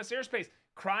into U.S. airspace.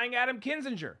 Crying Adam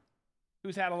Kinzinger,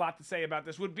 who's had a lot to say about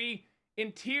this, would be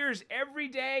in tears every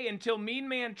day until Mean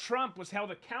Man Trump was held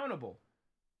accountable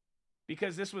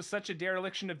because this was such a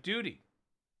dereliction of duty.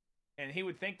 And he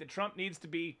would think that Trump needs to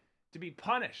be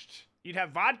punished. You'd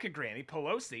have Vodka Granny,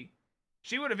 Pelosi.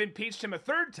 She would have impeached him a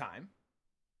 3rd time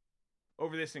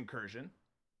over this incursion.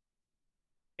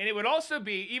 And it would also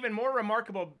be even more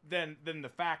remarkable than the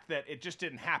fact that it just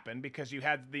didn't happen, because you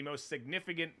had the most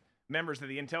significant members of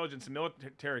the intelligence and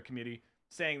military community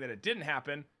saying that it didn't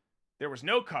happen. There was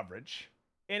no coverage.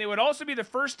 And it would also be the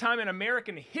first time in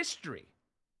American history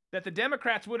that the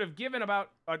Democrats would have given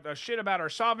about a shit about our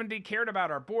sovereignty, cared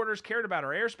about our borders, cared about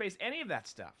our airspace, any of that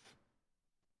stuff.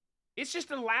 It's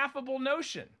just a laughable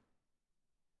notion.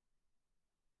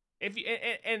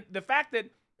 And the fact that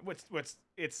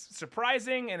it's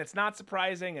surprising and it's not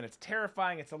surprising and it's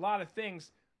terrifying, it's a lot of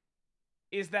things,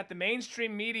 is that the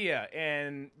mainstream media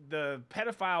and the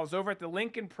pedophiles over at the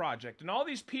Lincoln Project and all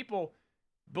these people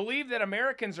believe that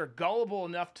Americans are gullible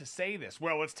enough to say this.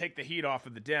 Well, let's take the heat off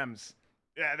of the Dems.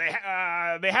 They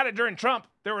had it during Trump.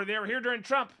 They were here during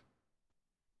Trump.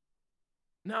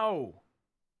 No.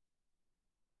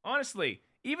 Honestly,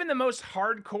 even the most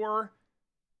hardcore,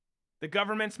 the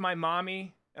government's my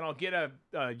mommy, and I'll get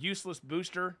a useless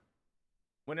booster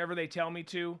whenever they tell me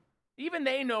to, even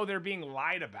they know they're being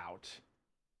lied about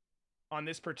on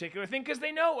this particular thing, because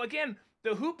they know, again,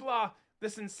 the hoopla, the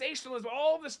sensationalism,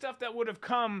 all the stuff that would have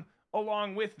come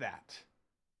along with that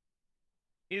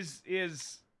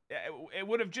it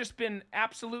would have just been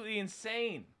absolutely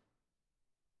insane.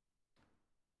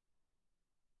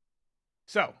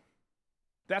 So,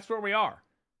 That's where we are.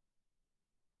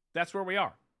 That's where we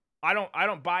are. I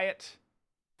don't buy it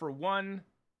for one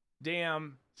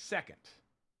damn second.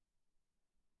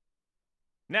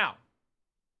 Now,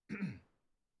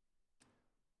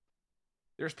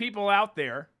 there's people out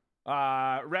there,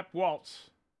 Rep. Waltz,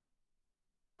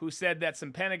 who said that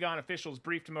some Pentagon officials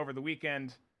briefed him over the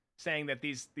weekend saying that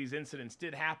these incidents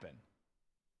did happen.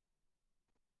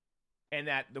 And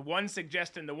that the one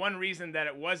suggestion, the one reason that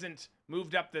it wasn't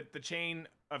moved up the chain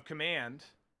of command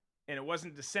and it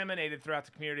wasn't disseminated throughout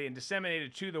the community and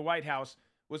disseminated to the White House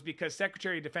was because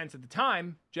Secretary of Defense at the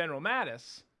time, General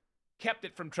Mattis, kept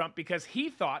it from Trump because he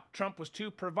thought Trump was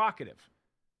too provocative.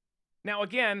 Now,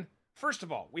 again, first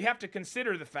of all, we have to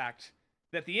consider the fact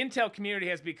that the intel community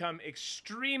has become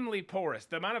extremely porous.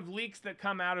 The amount of leaks that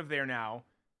come out of there now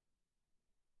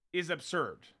is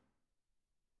absurd.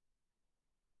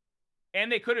 And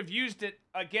they could have used it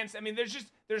against,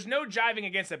 there's no jiving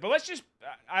against it. But let's just,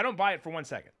 I don't buy it for 1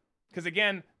 second. Because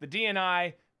again, the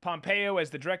DNI, Pompeo as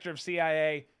the director of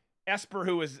CIA, Esper,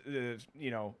 who was,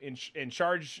 in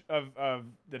charge of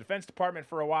the Defense Department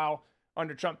for a while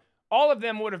under Trump, all of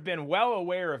them would have been well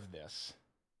aware of this.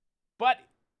 But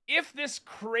if this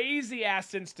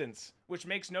crazy-ass instance, which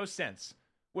makes no sense,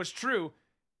 was true,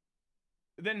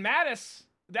 then Mattis,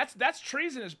 that's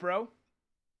treasonous, bro.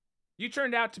 You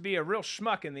turned out to be a real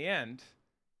schmuck in the end.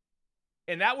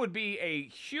 And that would be a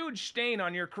huge stain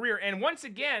on your career. And once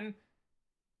again,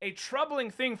 a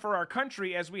troubling thing for our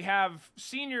country as we have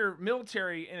senior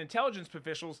military and intelligence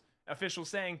officials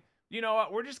saying, you know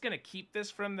what, we're just going to keep this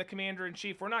from the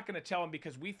commander-in-chief. We're not going to tell him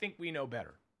because we think we know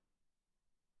better.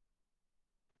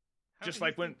 Just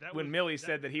like when Milley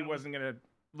said that he wasn't going to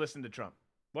listen to Trump.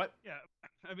 What? Yeah,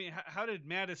 how did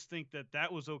Mattis think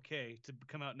that was okay to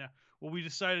come out now? Well, we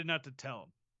decided not to tell him.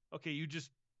 Okay, you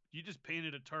just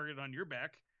painted a target on your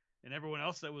back, and everyone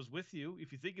else that was with you.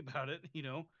 If you think about it,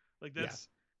 that's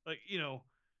I say it all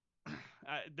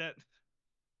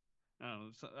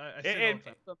the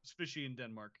time. Something's fishy in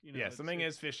Denmark. Something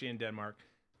is fishy in Denmark.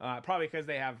 Probably because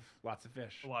they have lots of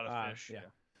fish. A lot of fish.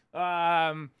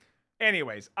 Yeah.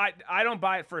 Anyways, I don't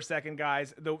buy it for a second,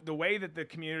 guys. The way that the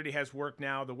community has worked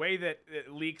now, the way that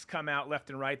leaks come out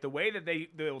left and right, the way that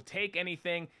they'll take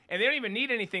anything, and they don't even need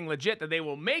anything legit, that they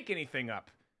will make anything up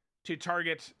to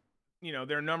target,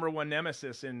 their number one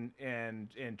nemesis in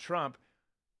Trump.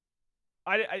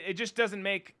 It just doesn't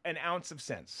make an ounce of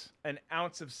sense.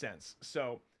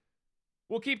 So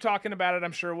we'll keep talking about it.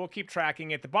 I'm sure we'll keep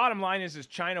tracking it. The bottom line is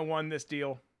China won this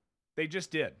deal. They just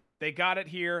did. They got it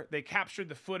here. They captured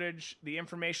the footage, the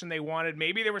information they wanted.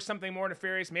 Maybe there was something more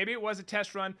nefarious. Maybe it was a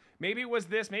test run. Maybe it was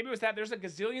this. Maybe it was that. There's a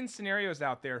gazillion scenarios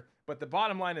out there. But the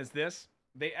bottom line is this.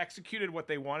 They executed what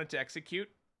they wanted to execute,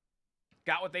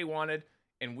 got what they wanted,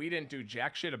 and we didn't do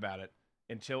jack shit about it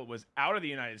until it was out of the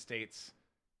United States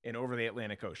and over the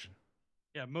Atlantic Ocean.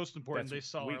 Yeah, most important, they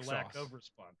saw our lack of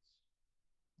response.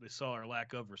 They saw our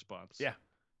lack of response. Yeah.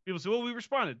 People say, well, we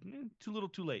responded. Too little,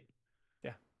 too late.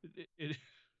 Yeah. It's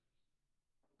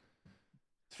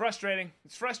frustrating.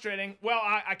 Well,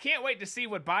 I can't wait to see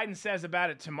what Biden says about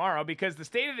it tomorrow because the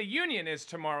State of the Union is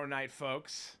tomorrow night,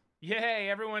 folks. Yay,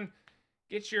 everyone,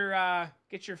 get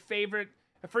your favorite.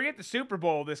 Forget the Super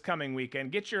Bowl this coming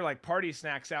weekend. Get your party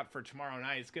snacks out for tomorrow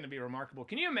night. It's going to be remarkable.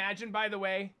 Can you imagine, by the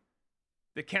way,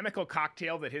 the chemical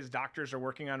cocktail that his doctors are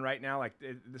working on right now, like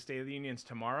the State of the Union's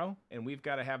tomorrow, and we've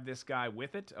got to have this guy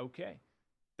with it? Okay.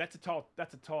 That's a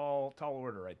tall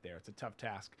order right there. It's a tough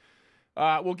task.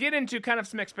 We'll get into kind of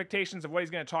some expectations of what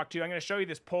he's going to talk to. I'm going to show you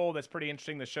this poll that's pretty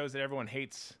interesting that shows that everyone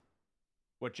hates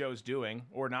what Joe's doing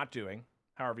or not doing,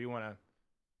 however you want to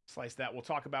slice that. We'll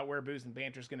talk about where Booze and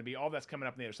Banter is going to be. All that's coming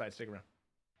up on the other side. Stick around.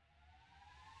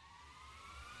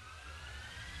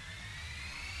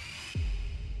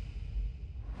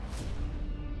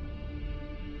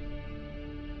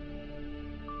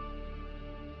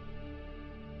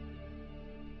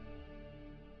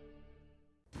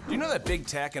 Do you know that big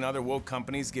tech and other woke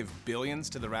companies give billions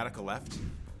to the radical left?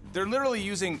 They're literally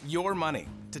using your money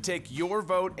to take your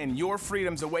vote and your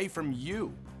freedoms away from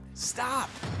you. Stop.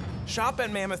 Shop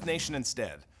at Mammoth Nation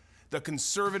instead, the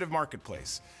conservative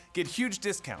marketplace. Get huge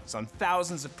discounts on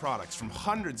thousands of products from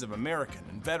hundreds of American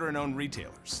and veteran-owned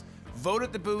retailers. Vote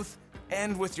at the booth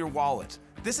and with your wallet.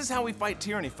 This is how we fight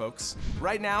tyranny, folks.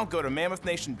 Right now, go to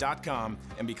MammothNation.com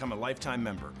and become a lifetime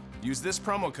member. Use this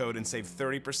promo code and save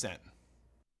 30%.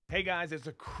 Hey guys, it's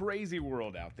a crazy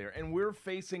world out there, and we're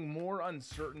facing more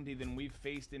uncertainty than we've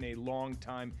faced in a long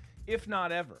time, if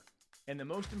not ever. And the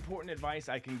most important advice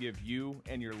I can give you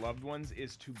and your loved ones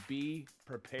is to be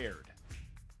prepared.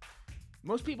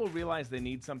 Most people realize they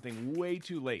need something way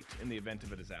too late in the event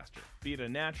of a disaster, be it a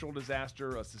natural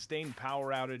disaster, a sustained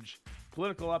power outage,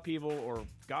 political upheaval, or,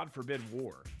 God forbid,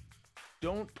 war.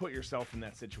 Don't put yourself in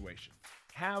that situation.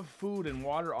 Have food and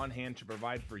water on hand to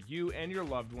provide for you and your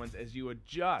loved ones as you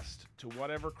adjust to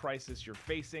whatever crisis you're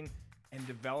facing and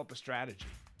develop a strategy.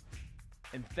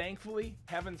 And thankfully,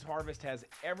 Heaven's Harvest has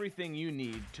everything you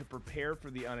need to prepare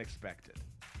for the unexpected.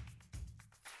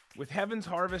 With Heaven's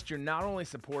Harvest, you're not only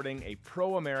supporting a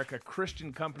pro-America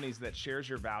Christian company that shares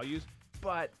your values,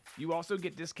 but you also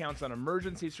get discounts on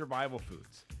emergency survival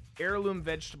foods, heirloom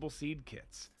vegetable seed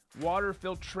kits, water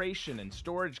filtration and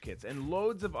storage kits, and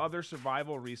loads of other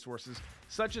survival resources,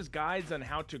 such as guides on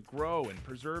how to grow and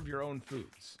preserve your own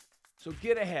foods. So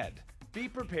get ahead, be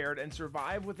prepared, and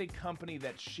survive with a company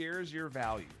that shares your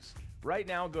values. Right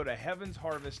now, go to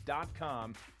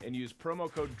heavensharvest.com and use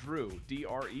promo code DREW,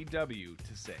 D-R-E-W,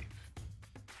 to save.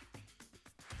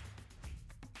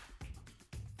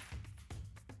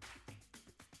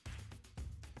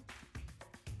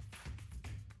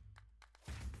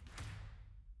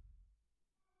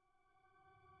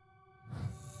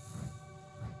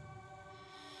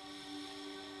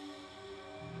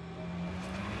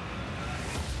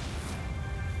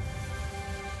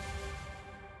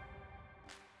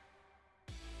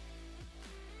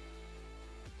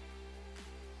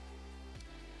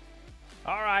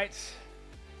 All right.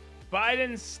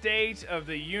 Biden's State of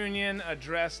the Union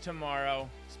address tomorrow.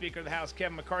 Speaker of the House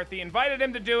Kevin McCarthy invited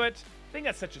him to do it. I think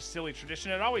that's such a silly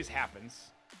tradition. It always happens.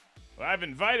 Well, I've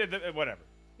invited whatever.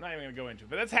 I'm not even going to go into it,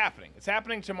 but that's happening. It's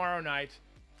happening tomorrow night,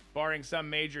 barring some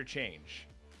major change.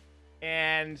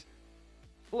 And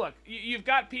look, you've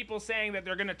got people saying that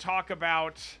they're going to talk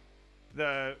about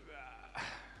the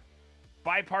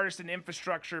bipartisan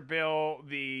infrastructure bill,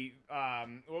 the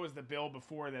what was the bill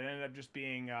before that ended up just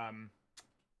being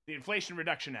the Inflation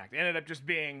Reduction Act. It ended up just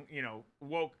being,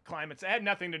 woke climates. It had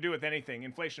nothing to do with anything.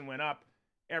 Inflation went up.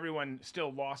 Everyone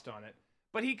still lost on it.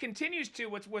 But he continues to,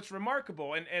 what's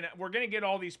remarkable, and we're going to get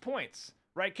all these points,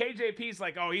 right? KJP's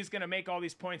like, oh, he's going to make all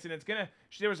these points, and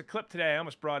there was a clip today I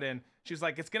almost brought in. She's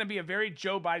like, it's going to be a very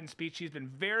Joe Biden speech. He's been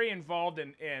very involved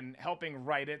in helping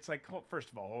write it. It's like, first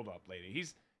of all, hold up, lady.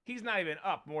 He's not even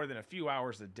up more than a few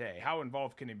hours a day. How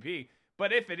involved can he be?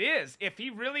 But if he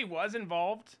really was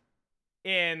involved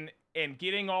in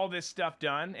getting all this stuff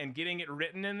done and getting it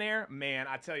written in there, man,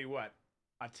 I tell you what,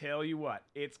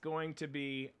 it's going to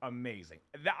be amazing.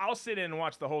 I'll sit in and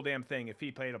watch the whole damn thing if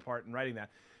he played a part in writing that.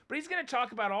 But he's going to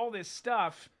talk about all this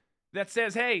stuff that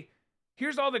says, hey,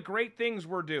 here's all the great things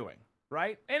we're doing,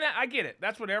 right? And I get it.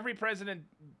 That's what every president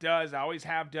does, always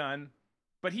have done.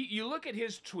 But you look at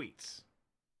his tweets.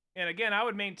 And again, I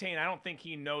would maintain I don't think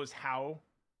he knows how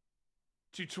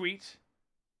to tweet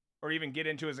or even get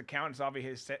into his account. It's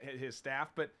obviously his staff.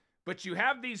 But you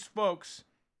have these folks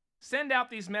send out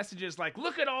these messages like,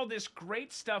 look at all this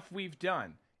great stuff we've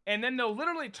done. And then they'll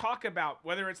literally talk about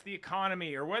whether it's the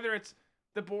economy or whether it's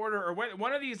the border or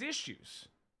one of these issues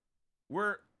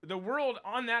where the world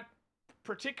on that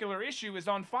particular issue is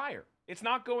on fire. It's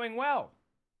not going well.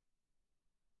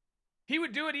 He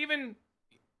would do it even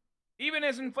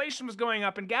as inflation was going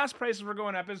up and gas prices were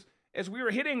going up, as we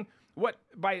were hitting what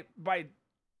by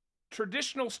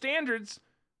traditional standards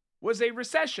was a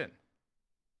recession.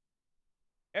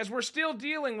 As we're still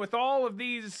dealing with all of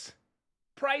these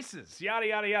prices, yada,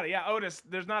 yada, yada. Yeah, Otis,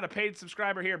 there's not a paid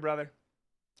subscriber here, brother.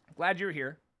 Glad you're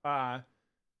here.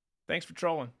 Thanks for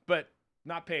trolling, but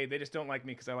not paid. They just don't like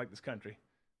me because I like this country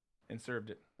and served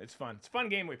it. It's fun. It's a fun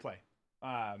game we play.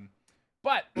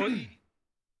 But...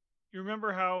 You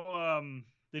remember how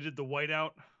they did the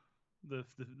whiteout, the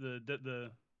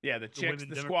chicks,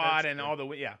 the squad, and all the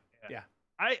yeah.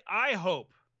 I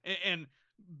hope, and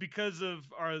because of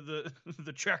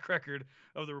the track record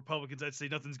of the Republicans, I'd say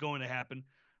nothing's going to happen.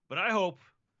 But I hope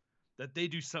that they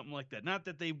do something like that. Not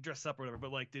that they dress up or whatever,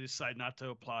 but like they decide not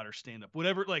to applaud or stand up,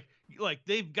 whatever. Like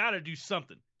they've got to do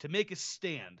something to make a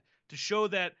stand to show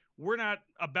that we're not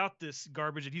about this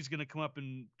garbage that he's going to come up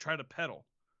and try to peddle,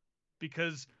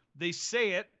 because. They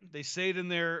say it in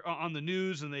there on the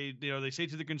news, and they say it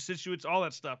to their constituents, all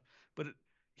that stuff. But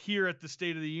here at the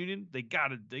State of the Union, they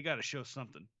gotta show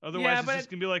something. Otherwise, it's just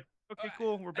gonna be like, okay,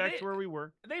 cool, we're back to where we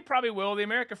were. They probably will. The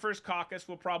America First Caucus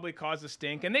will probably cause a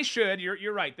stink, and they should.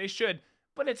 You're right, they should.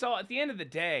 But it's all, at the end of the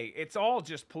day, it's all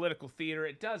just political theater.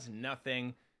 It does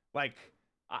nothing. Like,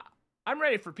 I'm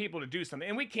ready for people to do something,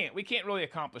 and we can't really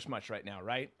accomplish much right now,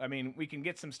 right? I mean, we can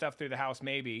get some stuff through the House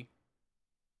maybe,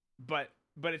 but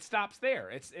it stops there.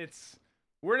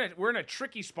 We're in a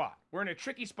tricky spot. We're in a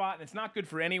tricky spot, and it's not good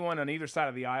for anyone on either side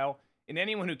of the aisle. And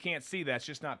anyone who can't see that's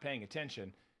just not paying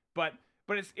attention. But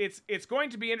But it's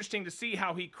going to be interesting to see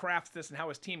how he crafts this and how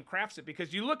his team crafts it,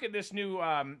 because you look at this new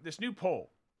poll,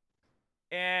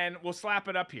 and we'll slap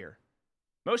it up here.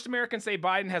 Most Americans say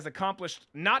Biden has accomplished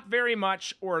not very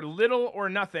much or little or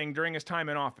nothing during his time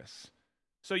in office.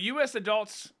 So U.S.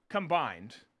 adults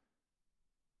combined,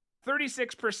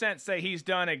 36% say he's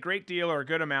done a great deal or a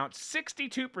good amount.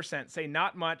 62% say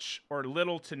not much or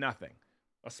little to nothing.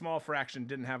 A small fraction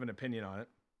didn't have an opinion on it.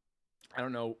 I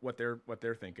don't know what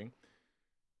they're thinking.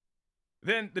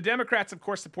 Then the Democrats, of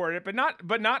course, supported it, but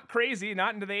not crazy.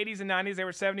 Not into the 80s and 90s. They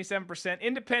were 77%.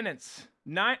 Independents,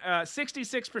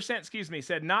 66%,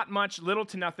 said not much, little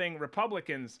to nothing.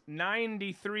 Republicans,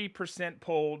 93%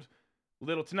 polled,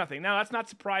 little to nothing. Now, that's not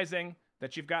surprising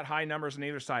that you've got high numbers on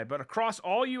either side, but across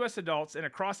all U.S. adults and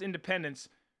across independents,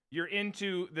 you're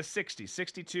into the 60s,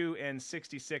 62 and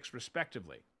 66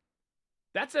 respectively.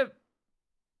 That's a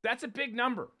big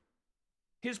number.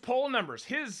 His poll numbers,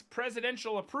 his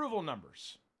presidential approval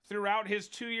numbers throughout his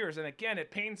 2 years, and again, it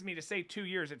pains me to say 2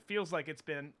 years. It feels like it's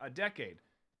been a decade.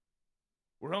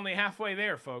 We're only halfway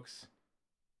there, folks.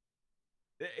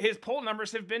 His poll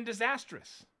numbers have been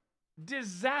disastrous.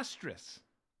 Disastrous.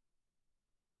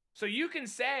 So you can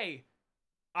say,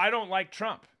 I don't like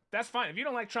Trump. That's fine. If you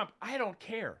don't like Trump, I don't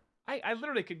care. I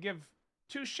literally could give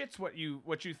two shits what you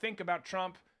think about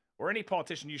Trump or any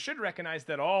politician. You should recognize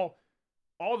that all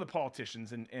the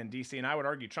politicians in D.C., and I would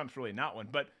argue Trump's really not one,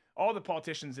 but all the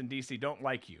politicians in D.C. don't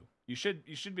like you. You should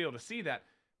be able to see that.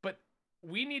 But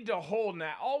we need to hold, and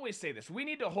I always say this, we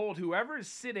need to hold whoever is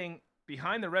sitting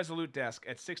behind the Resolute desk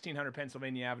at 1600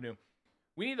 Pennsylvania Avenue,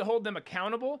 we need to hold them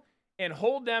accountable and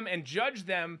hold them and judge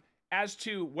them as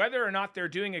to whether or not they're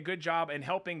doing a good job in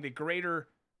helping the greater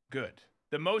good,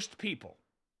 the most people.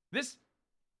 There's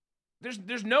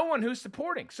no one who's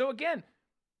supporting. So again,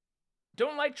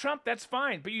 don't like Trump, that's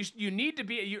fine. But you need to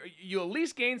be, you at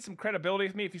least gain some credibility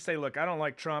with me if you say, look, I don't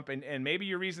like Trump, and maybe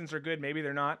your reasons are good, maybe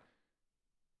they're not.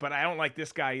 But I don't like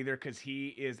this guy either because he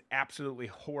is absolutely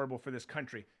horrible for this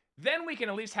country. Then we can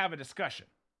at least have a discussion.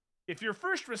 If your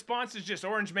first response is just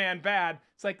orange man bad,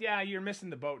 it's like, yeah, you're missing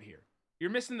the boat here. You're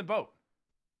missing the boat.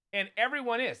 And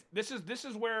everyone is. This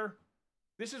is where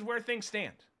things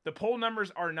stand. The poll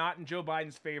numbers are not in Joe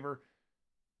Biden's favor.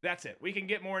 That's it. We can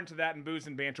get more into that in booze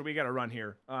and banter. We got to run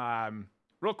here.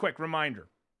 Real quick reminder.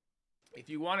 If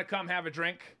you want to come have a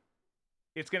drink,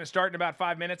 it's going to start in about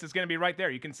 5 minutes. It's going to be right there.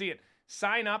 You can see it.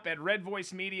 Sign up at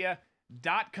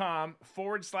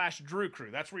redvoicemedia.com/Drew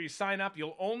Crew. That's where you sign up.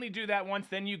 You'll only do that once.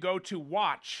 Then you go to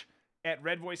watch at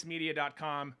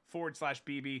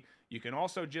redvoicemedia.com/BB. You can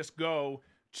also just go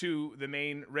to the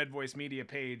main Red Voice Media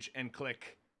page and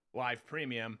click Live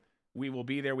Premium. We will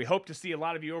be there. We hope to see a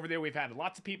lot of you over there. We've had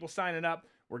lots of people signing up.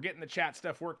 We're getting the chat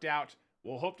stuff worked out.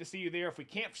 We'll hope to see you there. If we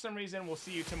can't for some reason, we'll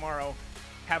see you tomorrow.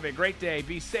 Have a great day.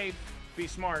 Be safe, be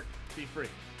smart, be free.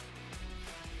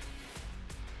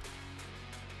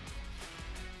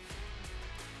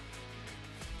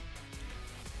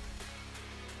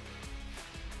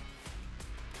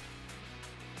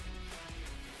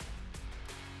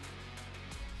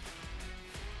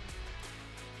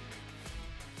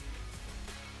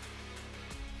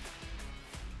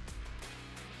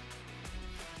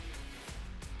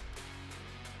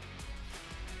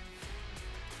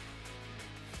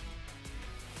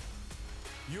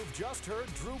 You've just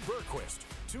heard Drew Berquist.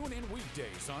 Tune in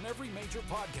weekdays on every major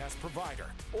podcast provider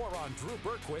or on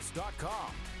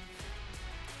drewberquist.com.